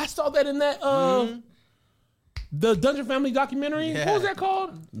 They did. I saw that in that the Dungeon Family documentary. Yeah. What was that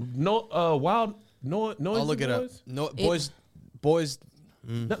called? Wild Noise. I'll look it up. No, boys.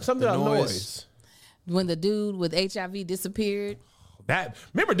 Something about noise. When the dude with HIV disappeared.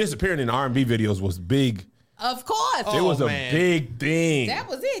 Remember disappearing in R&B videos was big. Of course. It was a big thing. That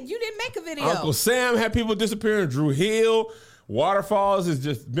was it. You didn't make a video. Uncle Sam had people disappearing. Dru Hill. Waterfalls is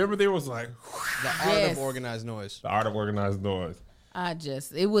just, remember there was like. The art of organized noise. The art of organized noise.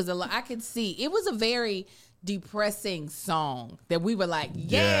 it was a lot. I could see. It was a very depressing song that we were like,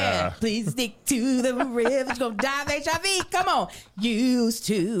 please stick to the river. You're gonna die of HIV. Come on. Used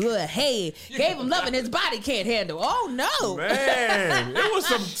to, hey, gave him love and his body can't handle. Oh no. Man, it was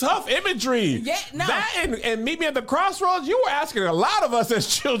some tough imagery. Yeah, no. That and Meet Me at the Crossroads, you were asking a lot of us as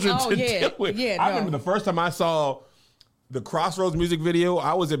children to deal with. Yeah, I remember the first time I saw the Crossroads music video,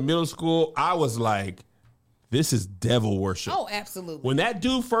 I was in middle school. I was like, this is devil worship. Oh, absolutely. When that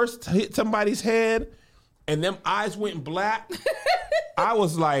dude first hit somebody's head and them eyes went black, I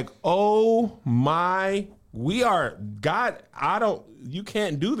was like, oh my, you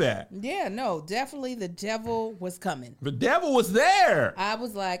can't do that. Yeah, no, definitely the devil was coming. The devil was there. I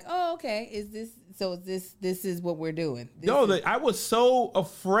was like, oh, okay, this is what we're doing. I was so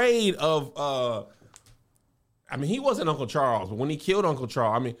afraid of, he wasn't Uncle Charles, but when he killed Uncle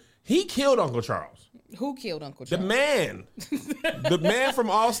Charles, he killed Uncle Charles. Who killed Uncle Charles? The man. The man from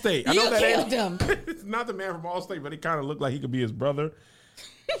Allstate. I you know that killed him. It's not the man from Allstate, but he kind of looked like he could be his brother.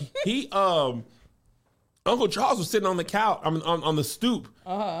 Uncle Charles was sitting on the couch, on the stoop,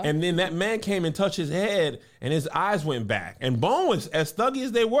 and then that man came and touched his head, and his eyes went back. And Bone was, as thuggy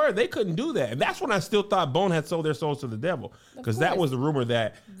as they were, they couldn't do that. And that's when I still thought Bone had sold their souls to the devil, because that was the rumor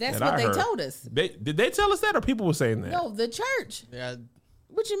that's what they told us. Did they tell us that, or people were saying that? No, the church. Yeah.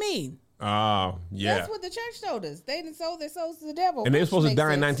 What you mean? Oh, yeah. That's what the church told us. They didn't sold their souls to the devil. And they were supposed to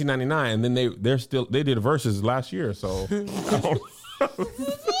die in 1999, and then they did verses last year, so.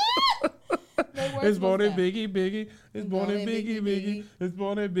 It's born in Biggie. It's born in Biggie. It's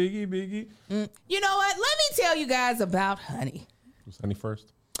born in Biggie. You know what? Let me tell you guys about Honey. Was Honey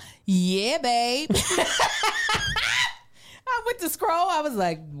first? Yeah, babe. I went to scroll. I was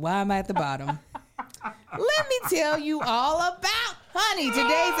like, why am I at the bottom? Let me tell you all about Honey.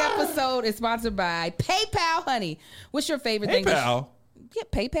 Today's episode is sponsored by PayPal Honey. What's your favorite thing? PayPal? Yeah,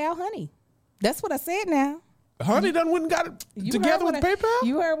 PayPal Honey. That's what I said now. Honey done went and got it together with PayPal?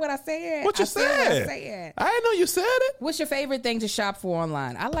 You heard what I said. What you said? I didn't know you said it. What's your favorite thing to shop for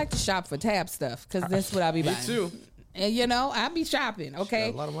online? I like to shop for tab stuff because that's what I be buying. Me too. And I be shopping, okay?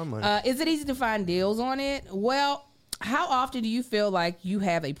 A lot of my money. Is it easy to find deals on it? Well, how often do you feel like you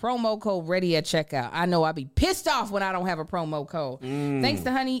have a promo code ready at checkout? I know I'd be pissed off when I don't have a promo code. Thanks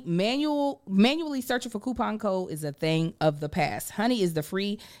to Honey, manually searching for coupon code is a thing of the past. Honey is the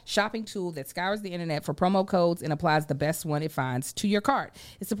free shopping tool that scours the internet for promo codes and applies the best one it finds to your cart.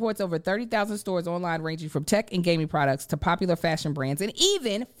 It supports over 30,000 stores online, ranging from tech and gaming products to popular fashion brands and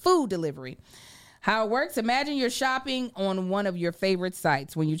even food delivery. How it works, imagine you're shopping on one of your favorite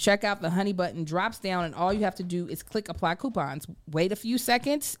sites. When you check out, the Honey button drops down and all you have to do is click apply coupons. Wait a few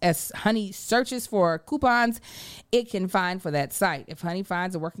seconds as Honey searches for coupons it can find for that site. If Honey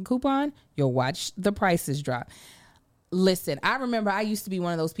finds a working coupon, you'll watch the prices drop. Listen, I remember I used to be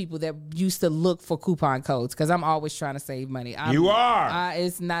one of those people that used to look for coupon codes because I'm always trying to save money. You are.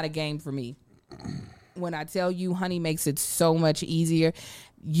 It's not a game for me. When I tell you Honey makes it so much easier,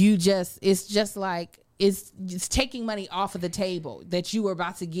 it's just like it's taking money off of the table that you were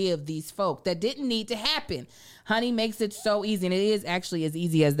about to give these folk that didn't need to happen. Honey makes it so easy, and it is actually as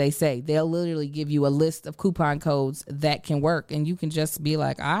easy as they say. They'll literally give you a list of coupon codes that can work, and you can just be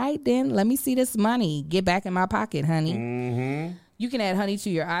like, all right, then let me see this money get back in my pocket, honey. Mm-hmm. You can add Honey to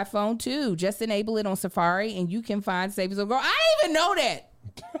your iPhone too. Just enable it on Safari, and you can find savings on Go. I didn't even know that.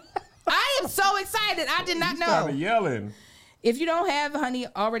 I am so excited. I did not know. Started yelling. If you don't have Honey,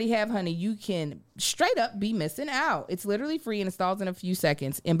 already have Honey, you can straight up be missing out. It's literally free and installs in a few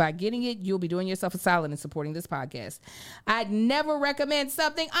seconds. And by getting it, you'll be doing yourself a solid and supporting this podcast. I'd never recommend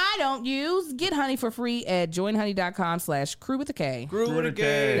something I don't use. Get Honey for free at joinhoney.com/crew with a K. Crew with a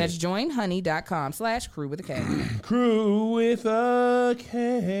K. That's joinhoney.com/crew with a K. Crew with a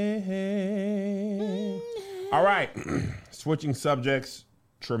K. All right. Switching subjects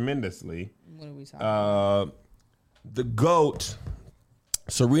tremendously. What are we talking about? The GOAT,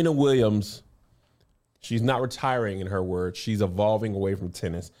 Serena Williams, she's not retiring in her words. She's evolving away from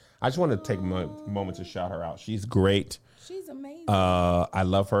tennis. I just want to take a moment to shout her out. She's great. She's amazing. I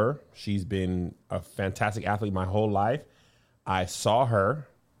love her. She's been a fantastic athlete my whole life. I saw her,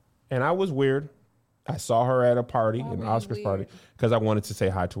 and I was weird. I saw her at a party, an Oscars party, because I wanted to say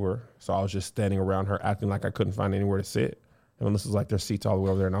hi to her. So I was just standing around her acting like I couldn't find anywhere to sit. And this was like, there's seats all the way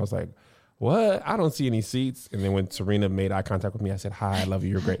over there. And I was like, what? I don't see any seats. And then when Serena made eye contact with me, I said, hi, I love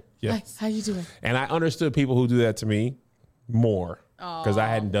you. You're great. Yes. Hi, how you doing? And I understood people who do that to me more because I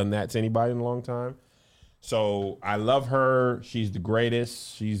hadn't done that to anybody in a long time. So I love her. She's the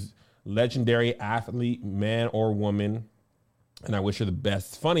greatest. She's legendary athlete, man or woman. And I wish her the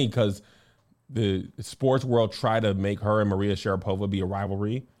best. It's funny because the sports world tried to make her and Maria Sharapova be a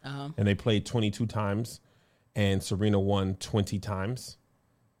rivalry. And they played 22 times. and Serena won 20 times,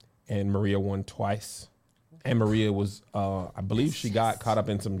 and Maria won twice. And Maria was, I believe she got caught up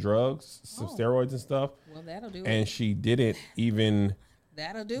in some drugs, some steroids and stuff. Well, that'll do it. And she didn't even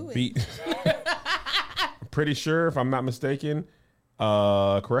That'll do it. beat. Pretty sure, if I'm not mistaken.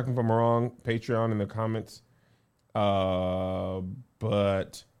 Correct me if I'm wrong. Patreon in the comments.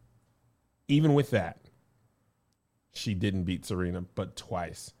 But even with that, she didn't beat Serena, but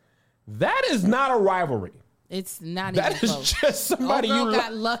twice. That is not a rivalry. It's not That even is close. just somebody Old girl you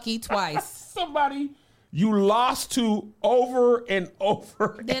got lucky twice. somebody you lost to over and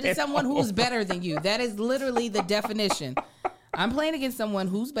over. That is someone who's better than you. That is literally the definition. I'm playing against someone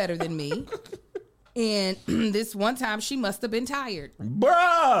who's better than me. And this one time she must have been tired.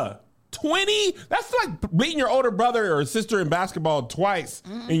 Bruh, 20? That's like beating your older brother or sister in basketball twice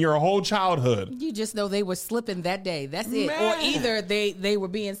in your whole childhood. You just know they were slipping that day. That's it. Man. Or either they were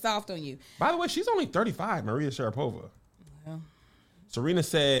being soft on you. By the way, she's only 35, Maria Sharapova. Well. Serena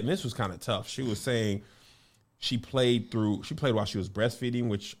said, and this was kind of tough, she was saying she played while she was breastfeeding,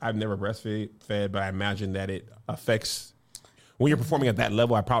 which I've never breastfed, but I imagine that it affects, when you're performing at that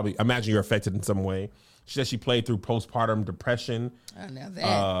level, I probably imagine you're affected in some way. She said she played through postpartum depression. I know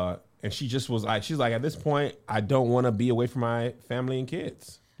that. And she just was like, she's like, at this point, I don't want to be away from my family and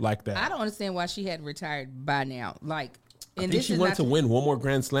kids like that. I don't understand why she hadn't retired by now. Like, I and think this she is wanted not to win one more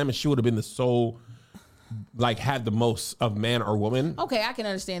Grand Slam, and she would have been the sole, like, had the most of man or woman. Okay, I can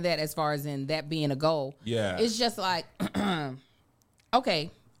understand that as far as in that being a goal. Yeah. It's just like, okay,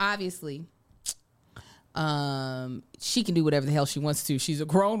 obviously, she can do whatever the hell she wants to. She's a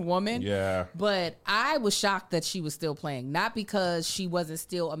grown woman. Yeah. But I was shocked that she was still playing. Not because she wasn't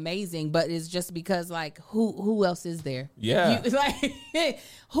still amazing, but it's just because, like, who else is there? Yeah.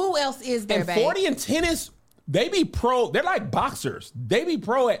 Who else is there, And babe? 40 in tennis, they be pro. They're like boxers. They be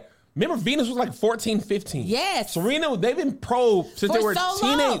pro at. Remember, Venus was like 14, 15. Yes. Serena, they've been pro since For they were so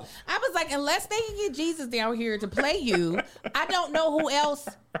teenage. long. I was like, unless they can get Jesus down here to play you, I don't know who else.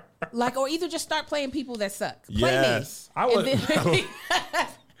 Like, or either just start playing people that suck. Play Yes. me. I would.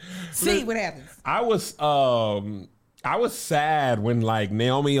 See what happens. I was sad when like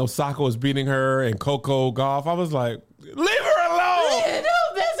Naomi Osaka was beating her and Coco Gauff. I was like, leave her alone.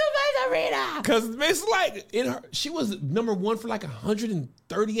 Because it's like she was number one for like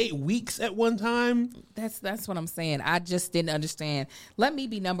 138 weeks at one time. That's what I'm saying. I just didn't understand. Let me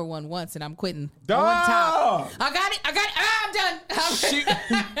be number one once and I'm quitting. Dog. On top. I got it. I'm done.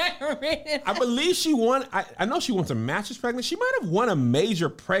 I believe she won. I know she won some matches pregnant. She might have won a major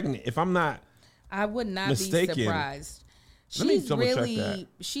pregnant, if I'm not. I would not mistaken. be surprised. Let me double check that.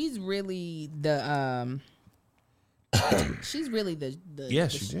 She's really the she's really the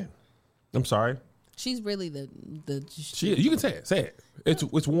Yes, she did. I'm sorry. She's really the You can say it. Say it.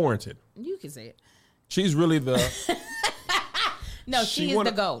 It's warranted. You can say it. She's really the. No, she is won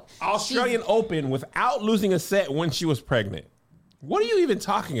the GOAT. Australian Open without losing a set when she was pregnant. What are you even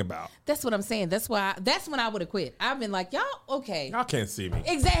talking about? That's what I'm saying. That's when I would have quit. I've been like, y'all, okay. Y'all can't see me.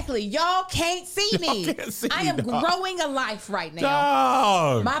 Exactly. Y'all can't see me. Can't see I me, am dog. growing a life right now.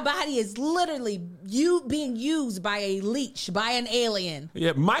 Dog. My body is literally being used by a leech, by an alien.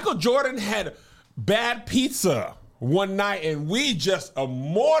 Yeah, Michael Jordan had bad pizza one night and we just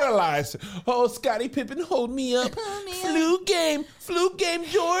immortalized it. Oh, Scottie Pippen, hold me up. Flu game,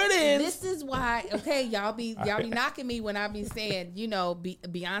 Jordan. This is why, okay, y'all be knocking me when I be saying,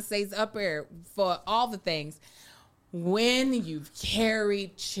 Beyonce's up there for all the things. When you've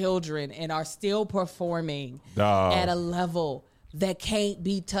carried children and are still performing at a level that can't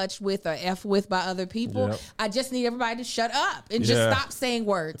be touched with or F with by other people, Yep. I just need everybody to shut up and just stop saying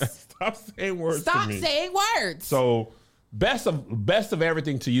words. Stop saying words. Stop to me. saying words. So best of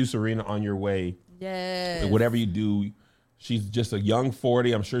everything to you, Serena, on your way. Yes. Whatever you do, she's just a young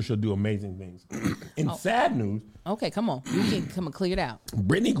 40. I'm sure she'll do amazing things. In sad news, Okay, come on. You can come and clear it out.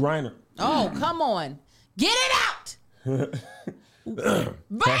 Brittney Griner. Oh, come on. Get it out.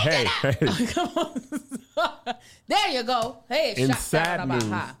 Bring Hey. it out. Come on. There you go. Hey, In shot sad down about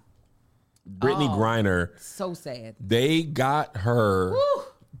news, high. Brittney Oh. Griner, So sad. they got her Woo.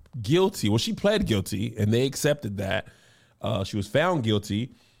 guilty. Well, she pled guilty, and they accepted that. She was found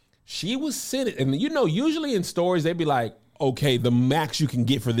guilty. She was sentenced. And, usually in stories, they'd be like, okay, the max you can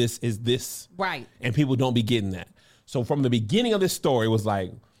get for this is this. Right. And people don't be getting that. So from the beginning of this story, it was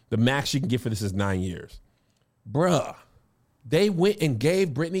like, the max you can get for this is 9 years. Bruh, they went and gave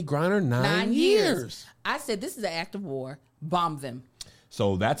Brittney Griner 9 years. I said, this is an act of war. Bomb them.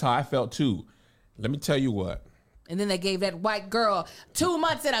 So that's how I felt too. Let me tell you what. And then they gave that white girl 2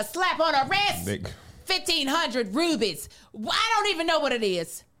 months and a slap on her wrist. They- 1,500 rubies. I don't even know what it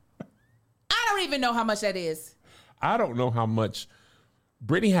is. I don't even know how much that is. I don't know how much.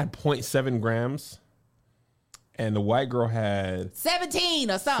 Brittney had 0.7 grams, and the white girl had 17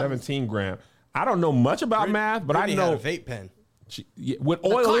 or something. 17 grams. I don't know much about math, but Brittney I know had a vape pen. with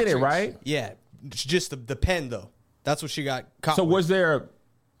oil in it, right? Yeah, just the pen though. That's what she got caught So with. was there?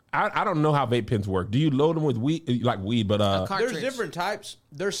 I don't know how vape pens work. Do you load them with weed, like weed? But There's different types.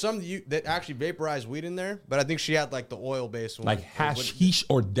 There's some that actually vaporize weed in there, but I think she had like the oil-based one. like hashish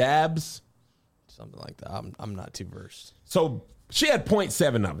or dabs, something like that. I'm not too versed. So she had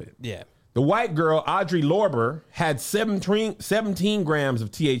 0.7 of it. Yeah. The white girl, Audrey Lorber, had 17 grams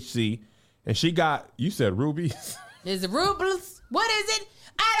of THC, and she got, you said rubies? Is it rubles? What is it?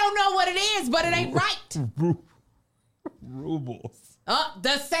 I don't know what it is, but it ain't right. Rubles.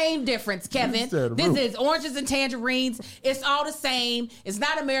 The same difference, Kevin. This is oranges and tangerines. It's all the same. It's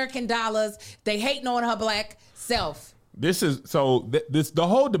not American dollars. They hating on her black self. This is, so the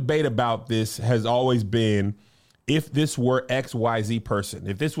whole debate about this has always been, if this were XYZ person,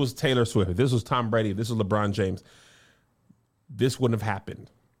 if this was Taylor Swift, if this was Tom Brady, if this was LeBron James, this wouldn't have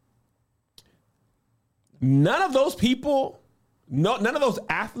happened. None of those people, none of those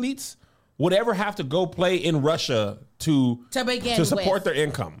athletes would ever have to go play in Russia to support their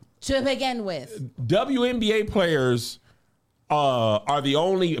income. To begin with. WNBA players are the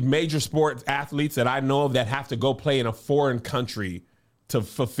only major sports athletes that I know of that have to go play in a foreign country to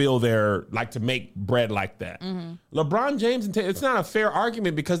fulfill their, like, to make bread like that. Mm-hmm. LeBron James, it's not a fair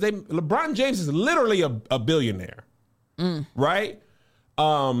argument because LeBron James is literally a billionaire, right?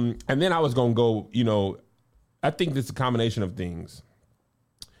 And then I was going to go, I think it's a combination of things.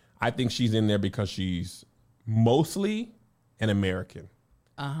 I think she's in there because she's mostly an American.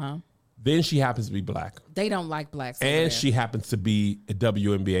 Uh-huh. Then she happens to be black. They don't like blacks. And she happens to be a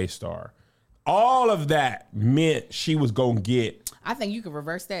WNBA star. All of that meant she was going to get... I think you can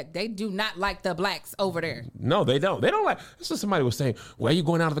reverse that. They do not like the blacks over there. No, they don't. They don't like... That's what somebody was saying. Well, you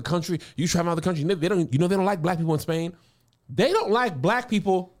going out of the country? You traveling out of the country? They don't. They don't like black people in Spain. They don't like black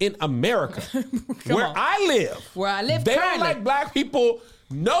people in America. Where I live. They don't like black people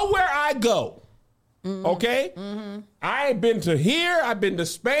nowhere I go. Mm-hmm. Okay? Mm-hmm. I ain't been to here. I've been to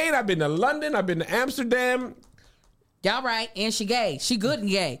Spain. I've been to London. I've been to Amsterdam. Y'all right. And she gay. She good and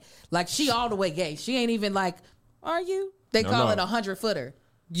gay. Like, she all the way gay. She ain't even like, are you? They call it a 100-footer.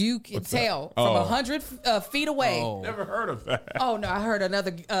 You can tell from 100 feet away. Oh. Never heard of that. Oh, no. I heard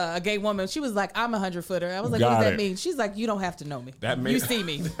another a gay woman. She was like, I'm a 100-footer. I was like, what does that mean? She's like, you don't have to know me. You see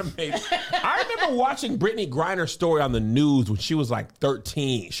me. I remember watching Brittney Griner's story on the news when she was like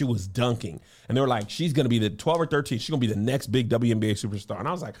 13. She was dunking. And they were like, she's going to be the 12 or 13. She's going to be the next big WNBA superstar. And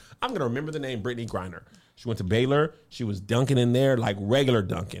I was like, I'm going to remember the name Brittney Griner. She went to Baylor. She was dunking in there like regular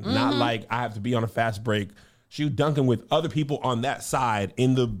dunking. Not like I have to be on a fast break. She was dunking with other people on that side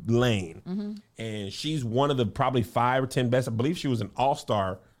in the lane. Mm-hmm. And she's one of the probably 5 or 10 best. I believe she was an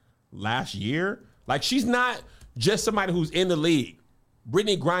all-star last year. Like, she's not just somebody who's in the league.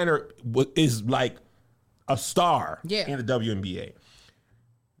 Brittney Griner is like a star in the WNBA.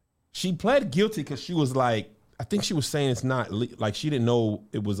 She pled guilty because she was like, I think she was saying it's not, like, she didn't know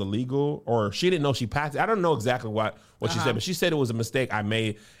it was illegal, or she didn't know she passed it. I don't know exactly what she said, but she said it was a mistake I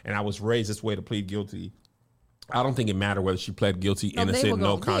made and I was raised this way to plead guilty. I don't think it mattered whether she pled guilty, innocent,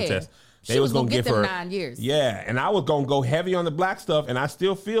 no contest. They was going to give her 9 years. Yeah, and I was going to go heavy on the black stuff, and I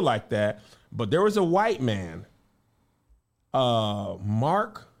still feel like that. But there was a white man,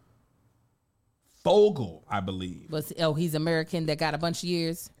 Mark Fogel, I believe. He's American that got a bunch of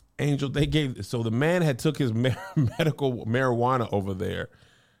years? Angel, so the man had took his medical marijuana over there.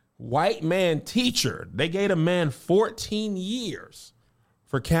 White man teacher. They gave a man 14 years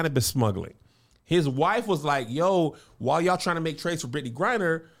for cannabis smuggling. His wife was like, yo, while y'all trying to make trades for Brittney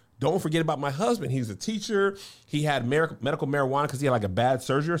Griner, don't forget about my husband. He's a teacher. He had medical marijuana because he had like a bad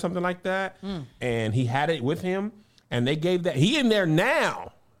surgery or something like that. And he had it with him. And they gave that. He in there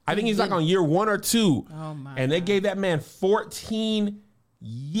now. I think he's like on year 1 or 2. Oh my and they gave that man 14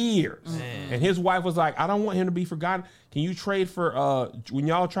 years. And his wife was like, I don't want him to be forgotten. Can you trade for, when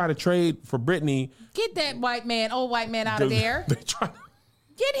y'all try to trade for Brittney? Get that old white man out of there.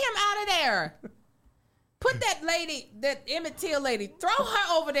 Get him out of there. Put that lady, that Emmett Till lady, throw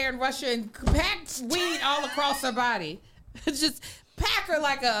her over there in Russia and pack weed all across her body. Just pack her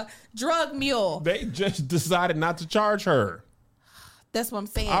like a drug mule. They just decided not to charge her. That's what I'm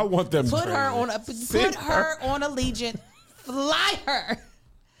saying. I want them put her on Allegiant, fly her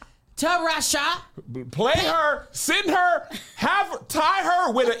to Russia, play her, send her, tie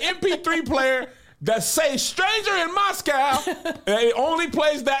her with an MP3 player, that say "Stranger in Moscow," and it only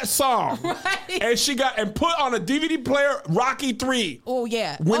plays that song. Right. And she put on a DVD player Rocky 3. Oh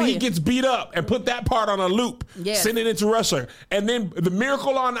yeah. When Oh, he yeah. gets beat up, and put that part on a loop. Yes. Send it into Russia, and then the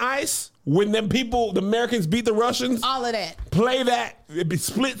Miracle on Ice. When the Americans beat the Russians, all of that. play that, it'd be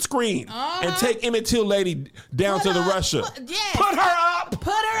split screen, and take Emmett Till lady down to the Russia. Yes. Put her up.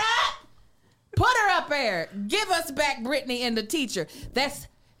 Put her up. Put her up there. Give us back Brittney and the teacher. That's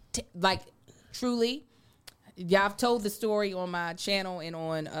like truly. Yeah, I've told the story on my channel and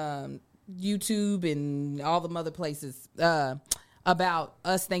on YouTube and all the other places about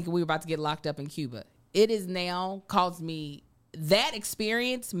us thinking we were about to get locked up in Cuba. It is now caused me. That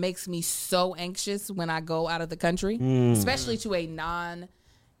experience makes me so anxious when I go out of the country, especially to a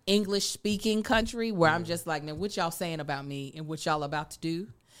non-English speaking country where I'm just like, now what y'all saying about me and what y'all about to do?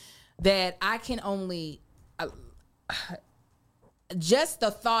 That I can only, just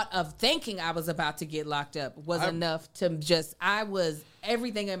the thought of thinking I was about to get locked up was enough to just,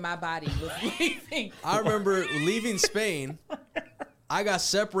 everything in my body was leaving. I remember leaving Spain. I got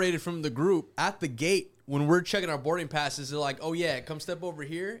separated from the group at the gate. When we're checking our boarding passes, they're like, oh, yeah, come step over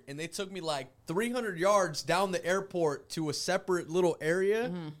here. And they took me like 300 yards down the airport to a separate little area,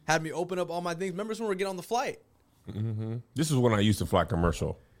 had me open up all my things. Remember when we were getting on the flight? Mm-hmm. This is when I used to fly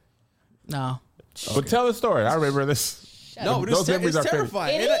commercial. No. But tell the story. I remember this. No, but it's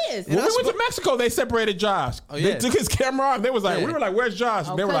terrifying. It is. When we went to Mexico, they separated Josh. Oh, yeah. They took his camera off. They was like, we were like, where's Josh?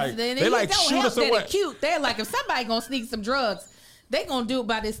 Oh, They were like, they like shoot us away. Cute. They're like, if somebody gonna sneak some drugs, they gonna do it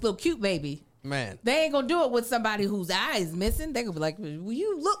by this little cute baby. Man. They ain't gonna do it with somebody whose eye is missing. They gonna be like, well,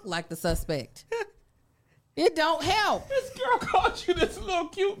 you look like the suspect. It don't help. This girl called you this little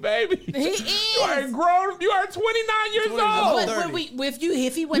cute baby. He is. You are grown. You are 29 years old.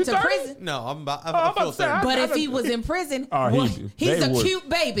 If he went to 30? prison. No, I feel 30. But if he was in prison, he's a cute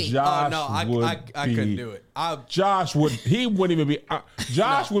baby. Josh I couldn't do it. Josh wouldn't even be.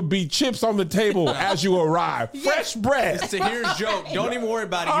 Josh would be chips on the table as you arrive. Fresh bread. It's a here's joke. Don't even worry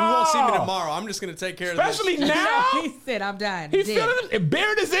about it. You won't see me tomorrow. I'm just gonna take care of this. Especially now. He said, "I'm dying." He's feeling it.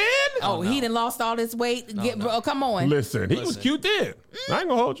 Beard is in. Oh, he done lost all this weight. Bro, come on. Listen, he was cute then. I ain't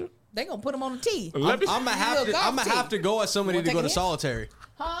gonna hold you. They gonna put him on the tee. I'm gonna have to go as somebody to go to solitary.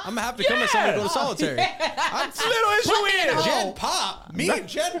 I'm gonna have to come as somebody to go to solitary. Little as you is. Jen Pop. Me and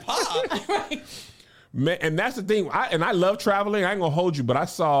Jen Pop. Right. Man, and that's the thing. I love traveling. I ain't gonna hold you, but I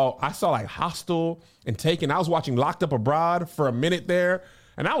saw like Hostel and Taken. I was watching Locked Up Abroad for a minute there,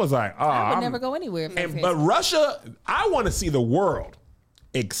 and I was like, I would never go anywhere. But Russia, I want to see the world.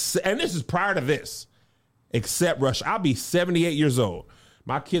 And this is prior to this. Except Russia. I'll be 78 years old.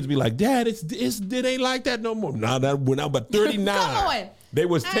 My kids be like, Dad, it ain't like that no more. Nah, that when I was 39. Come on. They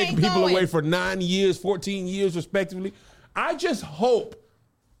was taking people away for 9 years, 14 years, respectively. I just hope,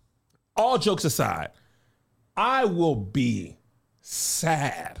 all jokes aside, I will be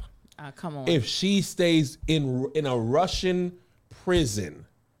sad come on. if she stays in a Russian prison.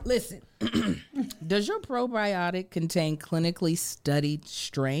 Listen, does your probiotic contain clinically studied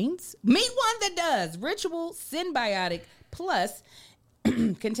strains? Meet one that does. Ritual Symbiotic Plus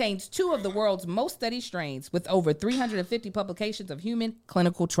contains 2 of the world's most studied strains with over 350 publications of human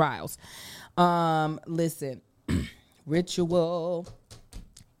clinical trials. Listen, Ritual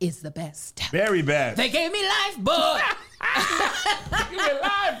is the best. Very best. They gave me life, boy. Give me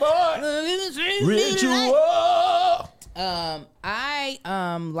life, boy. Ritual. I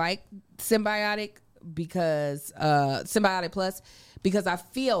like Symbiotic because Symbiotic Plus because I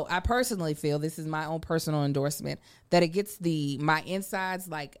personally feel, this is my own personal endorsement, that it gets my insides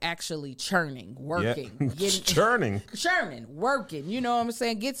like actually churning, working, churning, working. You know what I'm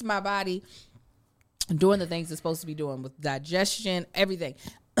saying? Gets my body doing the things it's supposed to be doing with digestion, everything.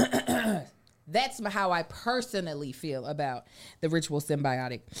 That's how I personally feel about the Ritual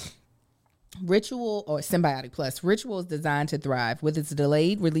Symbiotic. Ritual or Symbiotic Plus. Ritual is designed to thrive with its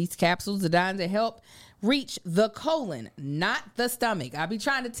delayed release capsules designed to help reach the colon, not the stomach. I be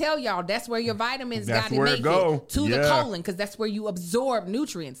trying to tell y'all that's where your vitamins got to make it to the colon, because that's where you absorb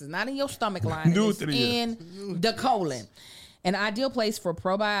nutrients. It's not in your stomach line. It's in the colon. An ideal place for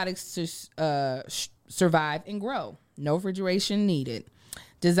probiotics to survive and grow. No refrigeration needed.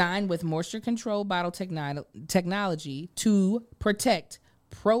 Designed with moisture control bottle technology to protect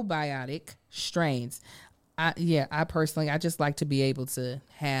probiotic strains. I personally, I just like to be able to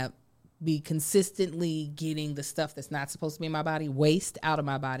be consistently getting the stuff that's not supposed to be in my body, waste out of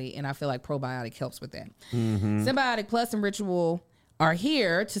my body, and I feel like probiotic helps with that. Mm-hmm. Symbiotic Plus and Ritual are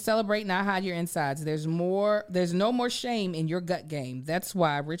here to celebrate, not hide your insides. There's no more shame in your gut game. That's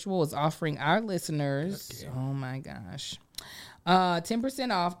why Ritual is offering our listeners, oh my gosh,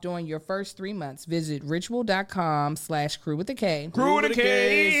 10% off during your first 3 months. Visit ritual.com/crew with a K. Crew with a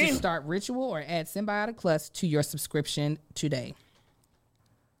K. To start Ritual or add Symbiotic Plus to your subscription today.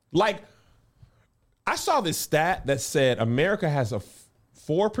 Like, I saw this stat that said America has a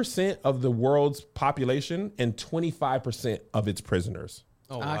 4% of the world's population and 25% of its prisoners.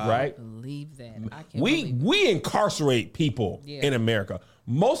 Oh, I wow. Right? can't believe that. I can't believe it. We incarcerate people in America,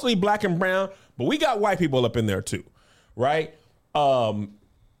 mostly black and brown, but we got white people up in there too, right?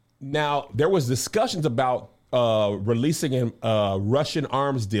 Now there was discussions about releasing a Russian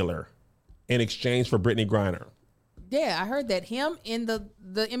arms dealer in exchange for Brittney Griner. Yeah, I heard that. Him in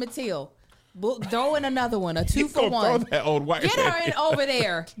the Emmett Till. Throw in another one, a 2 for 1. Throw that old white Get man her in over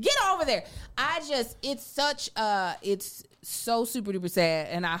there. Get her over there. It's so super duper sad.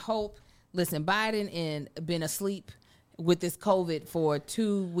 And I hope, listen, Biden been asleep with this COVID for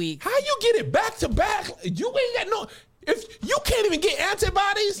 2 weeks. How you get it back to back? You ain't got no. If you can't even get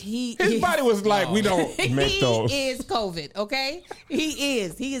antibodies, his body was like, we don't make those. He is COVID, okay? He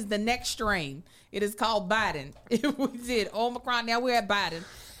is the next strain. It is called Biden. We did Omicron. Now we're at Biden.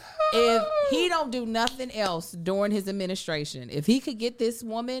 If he don't do nothing else during his administration, if he could get this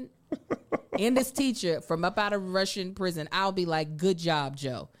woman and this teacher from up out of Russian prison, I'll be like, good job,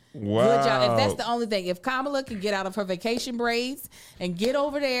 Joe. Wow. Good job. If that's the only thing, if Kamala can get out of her vacation braids and get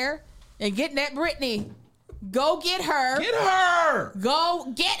over there and get that Brittney, go get her. Get her.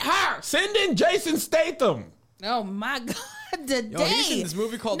 Go get her. Send in Jason Statham. Oh my God, today. Yo, he's in this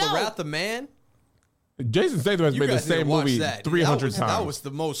movie called The Wrath of Man. Jason Statham has You made the guys need to same watch movie that. 300 That times. was the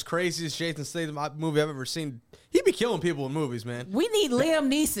most craziest Jason Statham movie I've ever seen. He be killing people in movies, man. We need Liam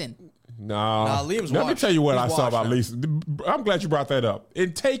Neeson. Nah, Liam's let me washed. tell you what He's I saw washed about now. Lisa. I'm glad you brought that up.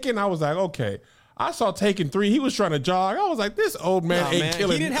 In Taken, I was like, okay. I saw Taken 3. He was trying to jog. I was like, this old man Nah, ain't man.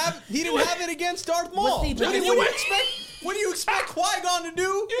 killing. He didn't have it against Darth Maul. What's he What doing? do you expect? What do you expect Qui-Gon to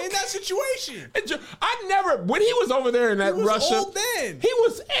do in that situation? I never, when he was over there in that was Russia, old then. he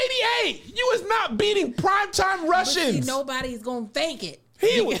was 88. You was not beating primetime Russians. See, nobody's gonna think it.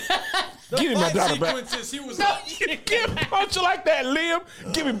 He was. Give me my Fight daughter back. sequences, he was Give punch you like that, Liam.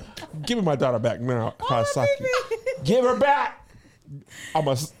 Give me my daughter back now, Kawasaki. Give her back.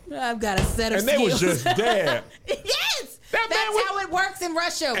 I've got a set of And they was skills. just dead. Yes. That man That's was- how it works in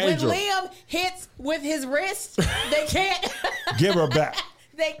Russia. Angel. When Liam hits with his wrist, they can't. Give her back.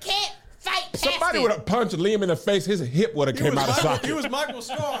 They can't fight past Somebody it. would have punched Liam in the face. His hip would have came out of socket. He was Michael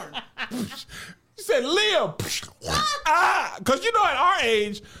Scarn. He said, Liam, because you know at our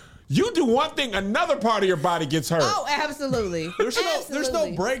age, you do one thing, another part of your body gets hurt. Oh, absolutely. There's no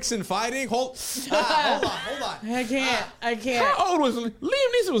Absolutely. breaks in fighting. Hold on. I can't. I can't. How old was Liam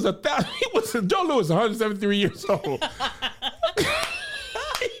Neeson? Was 1,000. He was Joe Louis, 173 years old.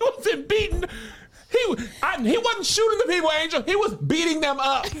 He wasn't beating. He wasn't shooting the people, Angel. He was beating them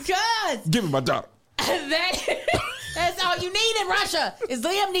up. Because Give me my daughter. that's all you need in Russia is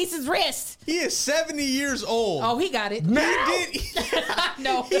Liam Neeson's wrist. He is 70 years old. Oh, he got it. Now,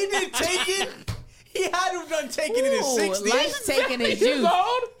 No. He did Taken. He had to have done Taken in his Ooh, 60s. life taking his He's youth.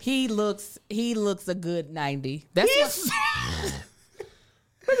 old. He looks a good 90. That's He's-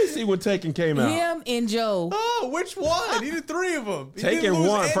 Let me see when Taken came what out. him and Joe. Oh, which one? He did 3 of them. He didn't Taken lose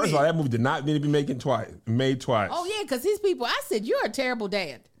 1. any. First of all, that movie did not need to be made twice. Oh yeah, because these people. I said you're a terrible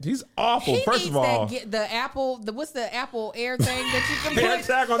dad. He's awful. He First needs of all, the Apple. What's the Apple Air thing that you can Air put?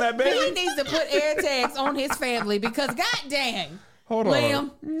 tag on that He baby. needs to put air tags on his family because god dang. Hold on.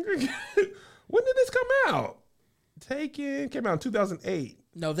 Liam. When did this come out? Taken came out in 2008.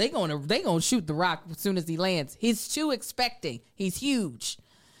 No, they gonna shoot The Rock as soon as he lands. He's too expecting. He's huge.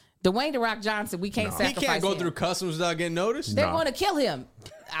 Dwayne The Rock Johnson, we can't He sacrifice can't go him. through customs without getting noticed. They're No. going to kill him.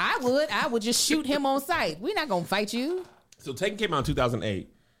 I would just shoot him on sight. We're not going to fight you. So Taken came out in 2008.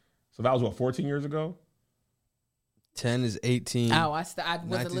 So that was what, 14 years ago? 10 is 18. Oh, I wasn't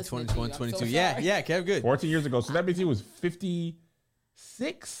 19, listening 20, to you. 20, I'm 22. so Yeah, sorry. yeah, Kev, good. 14 years ago. So that means he was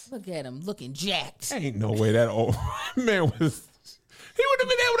 56? Look at him looking jacked. Ain't no way that old man was. He would have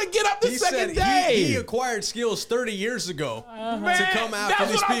been able to get up the He second said day. he acquired skills 30 years ago Man, to come after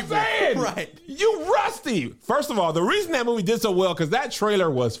that's these what I'm people. saying. Right. You rusty. First of all, the reason that movie did so well because that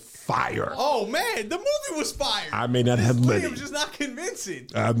trailer was fire. Oh, man, the movie was fire. I may not have money. Liam's just not convincing.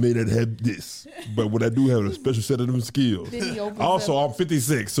 I may not have this, but what I do have is a special set of them skills. Then he opens Also, up. I'm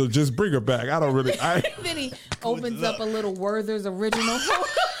 56, so just bring her back. I don't really. Then he opens up a little Werther's original.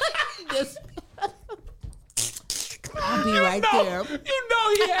 Just- I'll be right there. You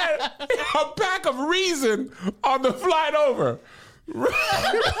know he had a pack of Reason on the flight over.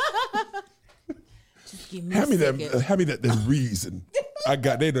 Hand me that reason.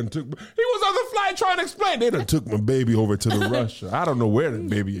 They done took. He was on the flight trying to explain. They done took my baby over to the Russia. I don't know where the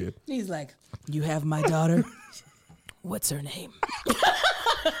baby is. He's like, you have my daughter. What's her name?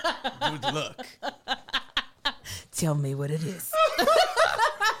 Good luck. Tell me what it is. You're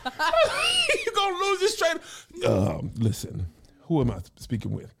gonna lose this train. Listen, who am I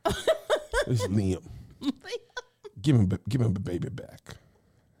speaking with? It's Liam. Give him the baby back.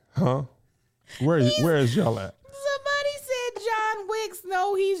 Huh? Where is y'all at? Somebody said John Wicks.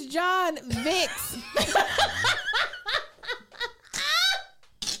 No, he's John Vicks.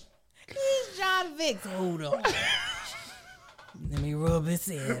 He's John Vicks. Hold on. Let me rub his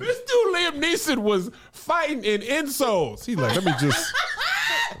head. This dude Liam Neeson was fighting in insoles. He's like,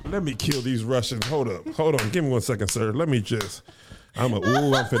 let me kill these Russians. Hold on. Give me 1 second, sir. I'm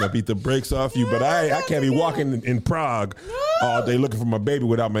finna beat the brakes off you, but I can't be walking in Prague all day looking for my baby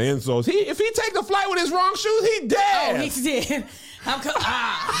without my insoles. If he take the flight with his wrong shoes, he dead. Oh, he's dead.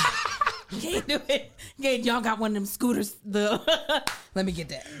 Can't do it. Yeah, y'all got one of them scooters. Let me get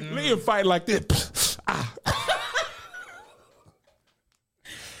that. Liam fight like this.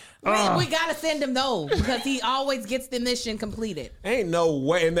 We gotta send him those because he always gets the mission completed. Ain't no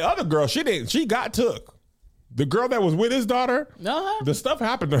way. And the other girl, she got took. The girl that was with his daughter, the stuff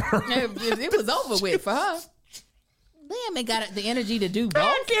happened to her. It was over with for her. Liam ain't got the energy to do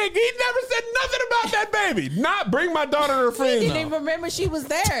both. He never said nothing about that baby. Not bring my daughter to her friends. He didn't even remember she was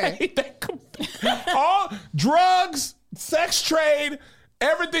there. All drugs, sex trade,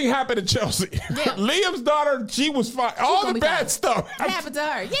 everything happened to Chelsea. Yeah. Liam's daughter, she was fine. All the bad stuff happened to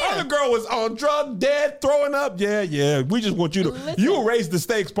her. Yeah. Other girl was on drugs, dead, throwing up. Yeah. We just want you to. You raised the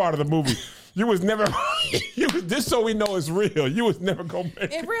stakes part of the movie. You was never. This so we know it's real. You was never gonna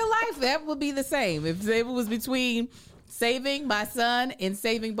make it. In real life, that would be the same. If it was between saving my son and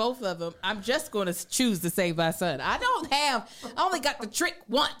saving both of them, I'm just going to choose to save my son. I only got the trick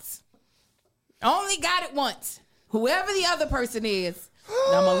once. Only got it once. Whoever the other person is,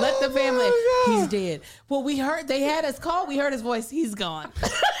 I'm going to let the family, he's dead. Well, they had us call, we heard his voice, he's gone.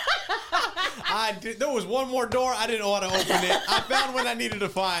 There was one more door. I didn't know how to open it. I found what I needed to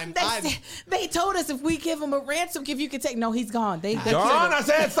find. They told us if we give him a ransom, if you could take. No, he's gone. They gone. I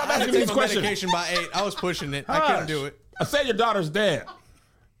said stop asking me these questions. Medication by 8. I was pushing it. I couldn't do it. I said your daughter's dead.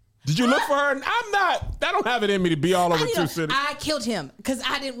 Did you look for her? I'm not. I don't have it in me to be all over two cities. I killed him because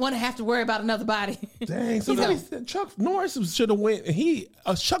I didn't want to have to worry about another body. Dang. Somebody said Chuck Norris should have went.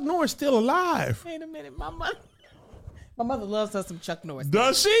 Chuck Norris still alive. Wait a minute, my mother loves her some Chuck Norris.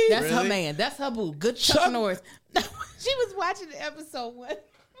 Does she? That's her man. That's her boo. Good Chuck Norris. She was watching the episode one. And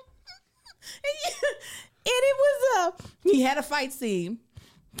it was he had a fight scene.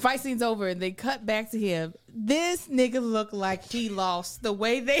 Fight scene's over and they cut back to him. This nigga looked like he lost the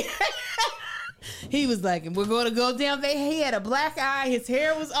way they he was like, and we're going to go down there. He had a black eye. His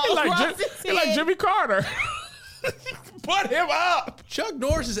hair was all across his head. He like Jimmy Carter. Put him up. Chuck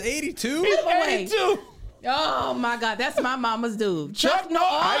Norris is 82? He's 82. Oh my God, that's my mama's dude. Chuck Norris.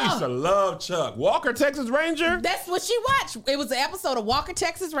 I used to love Chuck. Walker, Texas Ranger. That's what she watched. It was an episode of Walker,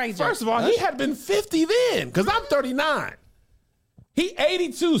 Texas Ranger. First of all, he had been 50 then, because I'm 39. He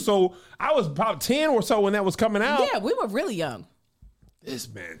 82, so I was about 10 or so when that was coming out. Yeah, we were really young.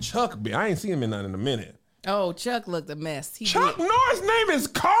 This man, Chuck, I ain't seen him in a minute. Oh, Chuck looked a mess. Chuck Norris' name is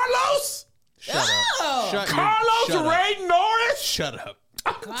Carlos? Shut up. Carlos Ray Norris? Shut up.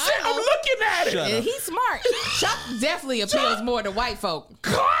 I'm looking at it. He's smart. Chuck definitely appeals more to white folk.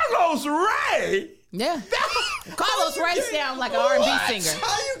 Carlos Ray? Yeah. Carlos Ray sounds like an R&B singer.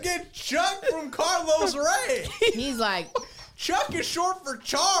 How you get Chuck from Carlos Ray? He's like... Chuck is short for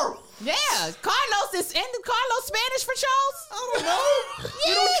Charles. Yeah. Carlos is in Carlos Spanish for Charles? I don't know. Yes.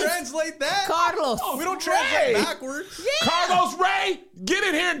 We don't translate that. Carlos. We don't translate backwards. Yeah. Carlos Ray, get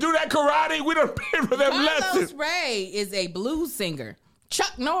in here and do that karate. We don't pay for them lessons. Carlos Ray is a blues singer.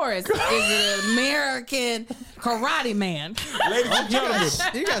 Chuck Norris is an American karate man. Ladies and gentlemen,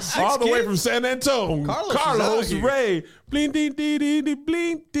 you got 6 all the kids? way from San Antonio, Carlos Ray. Bling, dee, dee, dee, dee,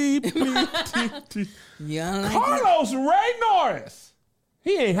 bling, dee, bling, dee, dee. Carlos Ray Norris.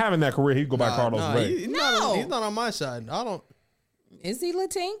 He ain't having that career. He'd go by Carlos Ray. He's not on my side. I don't. Is he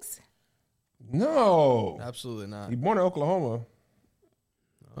Latinx? No. Absolutely not. He born in Oklahoma.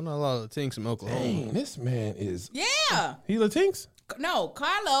 I know a lot of Latinx in Oklahoma. Dang, this man is. Yeah. He Latinx? No,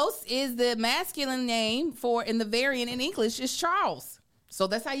 Carlos is the masculine name in the variant in English is Charles. So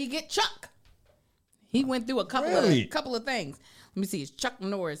that's how you get Chuck. He went through a couple of things. Let me see. It's Chuck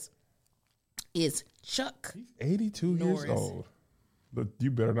Norris. Is Chuck. He's 82 Norris. years old. But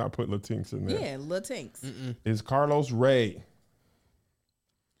you better not put Latinx in there. Yeah, Latinx. Is Carlos Ray.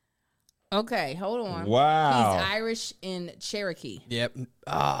 Okay, hold on. Wow. He's Irish and Cherokee. Yep.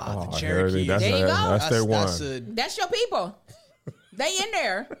 Oh, The Cherokee. That's There you go. That's their one. That's your people. They in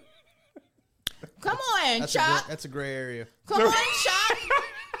there. Come on, Chop. That's a gray area. Come on, Chop.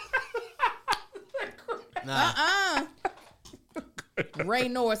 Nah. Ray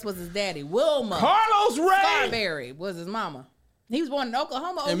Norris was his daddy. Wilma Carlos Ray. Scarberry was his mama. He was born in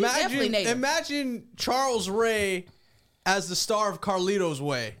Oklahoma. Oh, he's definitely native. Imagine Charles Ray as the star of Carlito's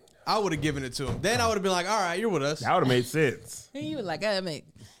Way. I would have given it to him. Then I would have been like, all right, you're with us. That would have made sense. He was like,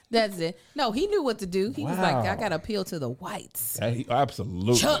 that's it. No, he knew what to do. He was like, I got to appeal to the whites.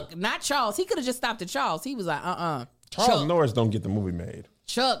 Absolutely. Chuck, not Charles. He could have just stopped at Charles. He was like, Charles Chuck. Norris don't get the movie made.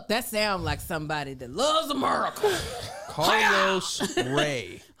 Chuck, that sounds like somebody that loves America. Carlos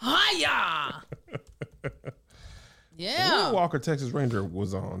Ray. Hiya! Yeah. When Walker Texas Ranger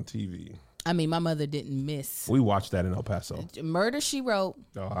was on TV. I mean, my mother didn't miss. We watched that in El Paso. Murder, She Wrote.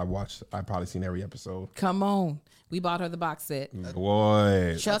 Oh, I probably seen every episode. Come on. We bought her the box set.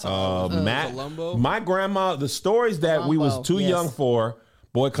 Boy. Chuck, Matt. Columbo. My grandma, the stories that we was too young for.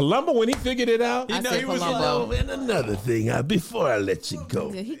 Boy, Columbo, when he figured it out, I said he was Columbo. and another thing, before I let you go.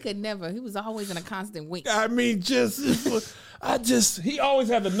 He could never. He was always in a constant wink. I mean, he always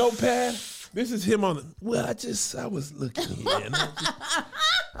had the notepad. This is him on the, I was looking here and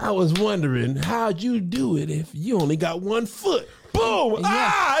I was wondering how'd you do it if you only got 1 foot? Boom!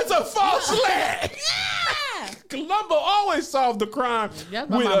 Yeah. It's a false leg! Yeah. Columbo always solved the crime That's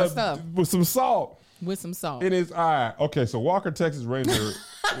my mama's stuff. with some salt With some salt. in his eye. Okay, so Walker Texas Ranger,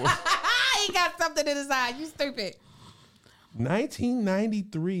 He got something in his eye. You stupid.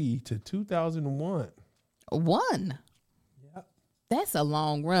 1993 to 2001. One. Yep. That's a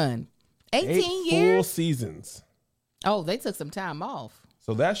long run. 18 8 full years? seasons. Oh, they took some time off.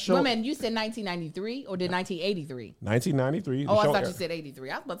 So that show. Wait a minute, you said 1993 or did 1983? 1993. Oh, I thought you aired. said 83.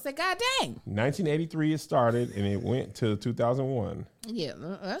 I was about to say, God dang. 1983 it started and it went to 2001. Yeah,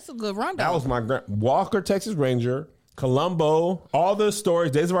 that's a good run. That was my Walker Texas Ranger, Columbo, all the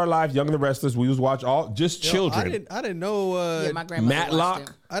stories, Days of Our Life, Young and the Restless. We was watch all just children. I didn't know. Yeah, my grandmother Matlock. watched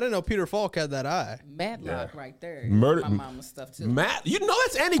it. I didn't know Peter Falk had that eye. Matlock right there. Murder- My mama's stuff too. Matt, you know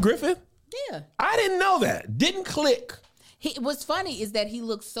that's Andy Griffith. Yeah. I didn't know that. Didn't click. What's funny is that he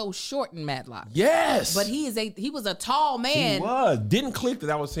looks so short in Matlock. Yes, But he was a tall man. he was. Didn't click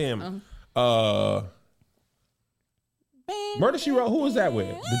that was him. Murder She Wrote. Who was that with?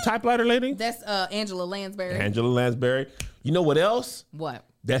 The typewriter lady. That's Angela Lansbury. Angela Lansbury. You know what else? What?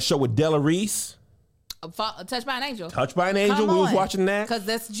 That show with Della Reese. Touched by an Angel. Touched by an Angel. We was watching that. Because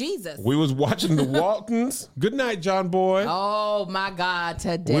that's Jesus. We was watching the Waltons. Good night, John Boy. Oh my God!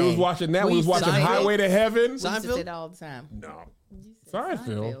 Today We was watching that. We was watching Seinfeld. Highway to Heaven. We used to Seinfeld? sit all the time. No.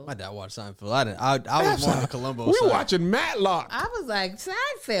 Seinfeld. My dad watched Seinfeld. I didn't. I was more on the Columbo We side. watching Matlock. I was like,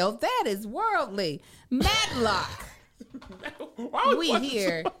 Seinfeld, that is worldly. Matlock. Why was We watching-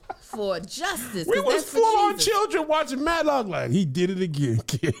 here for justice. We 'cause was that's for full on Jesus. children watching Matlock like he did it again,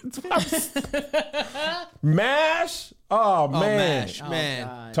 kids. MASH. Oh man. MASH, man.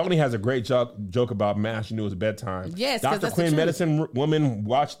 God. Tony has a great joke about MASH. He knew it was bedtime. Yes, 'cause Dr. that's the Queen truth. Medicine Woman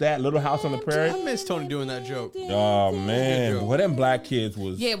watched that. Little House on the Prairie. I miss Tony doing that joke. Oh man, what them black kids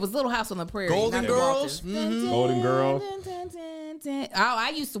was. Yeah, it was Little House on the Prairie. Golden not the Girls? Waltons. Golden Girls. Oh,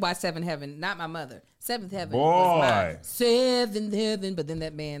 I used to watch Seventh Heaven, not my mother. Seventh Heaven Boy. was my Seventh Heaven, but then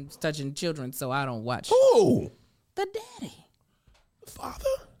that man was touching children, so I don't watch. Who? The daddy. Father?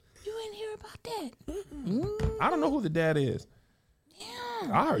 You ain't hear about that? I don't know who the dad is.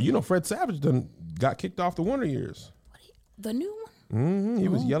 Yeah. You know Fred Savage done got kicked off the Wonder Years. The new one? He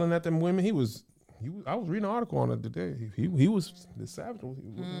was yelling at them women. I was reading an article on it today. He was the Savage.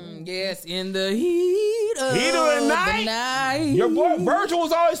 Yes, in the heat of the night. night. Your boy Virgil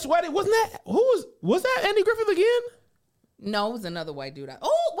was always sweaty. Wasn't that was that Andy Griffith again? No, it was another white dude.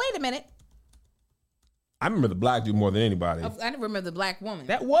 Oh, wait a minute. I remember the black dude more than anybody. I didn't remember the black woman.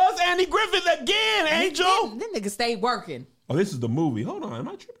 That was Andy Griffith again, Angel. Them niggas stayed working. Oh, this is the movie. Hold on, am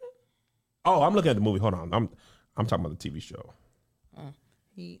I tripping? Oh, I'm looking at the movie. Hold on, I'm talking about the TV show.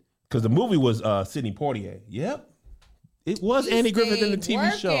 Because the movie was Sidney Poitier. Yep, it was Andy Griffith in the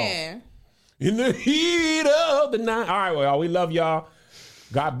TV show. In the heat of the night. All right, well, we love y'all.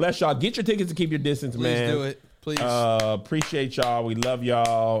 God bless y'all. Get your tickets to keep your distance, man. Please do it. Please. Appreciate y'all. We love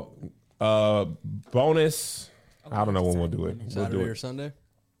y'all. Bonus. I don't know when we'll do it. We'll Saturday do or it. Sunday?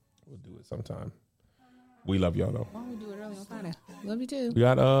 We'll do it sometime. We love y'all though. Why don't we do it early on Friday? Love you too. We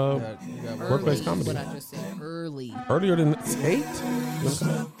got You got workplace Early, comedy what I just said. Early. earlier than 8.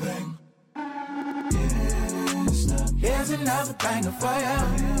 Here's another banger for ya.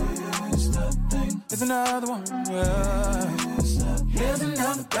 Here's another one. Yeah. Here's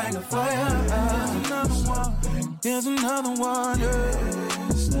another banger for you. Here's another one.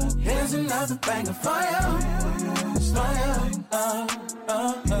 Here's another banger for you.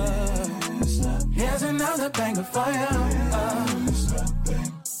 Here's another banger for you.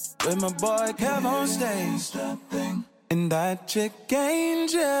 With my boy Kev on stage and that chick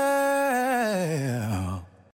Angel.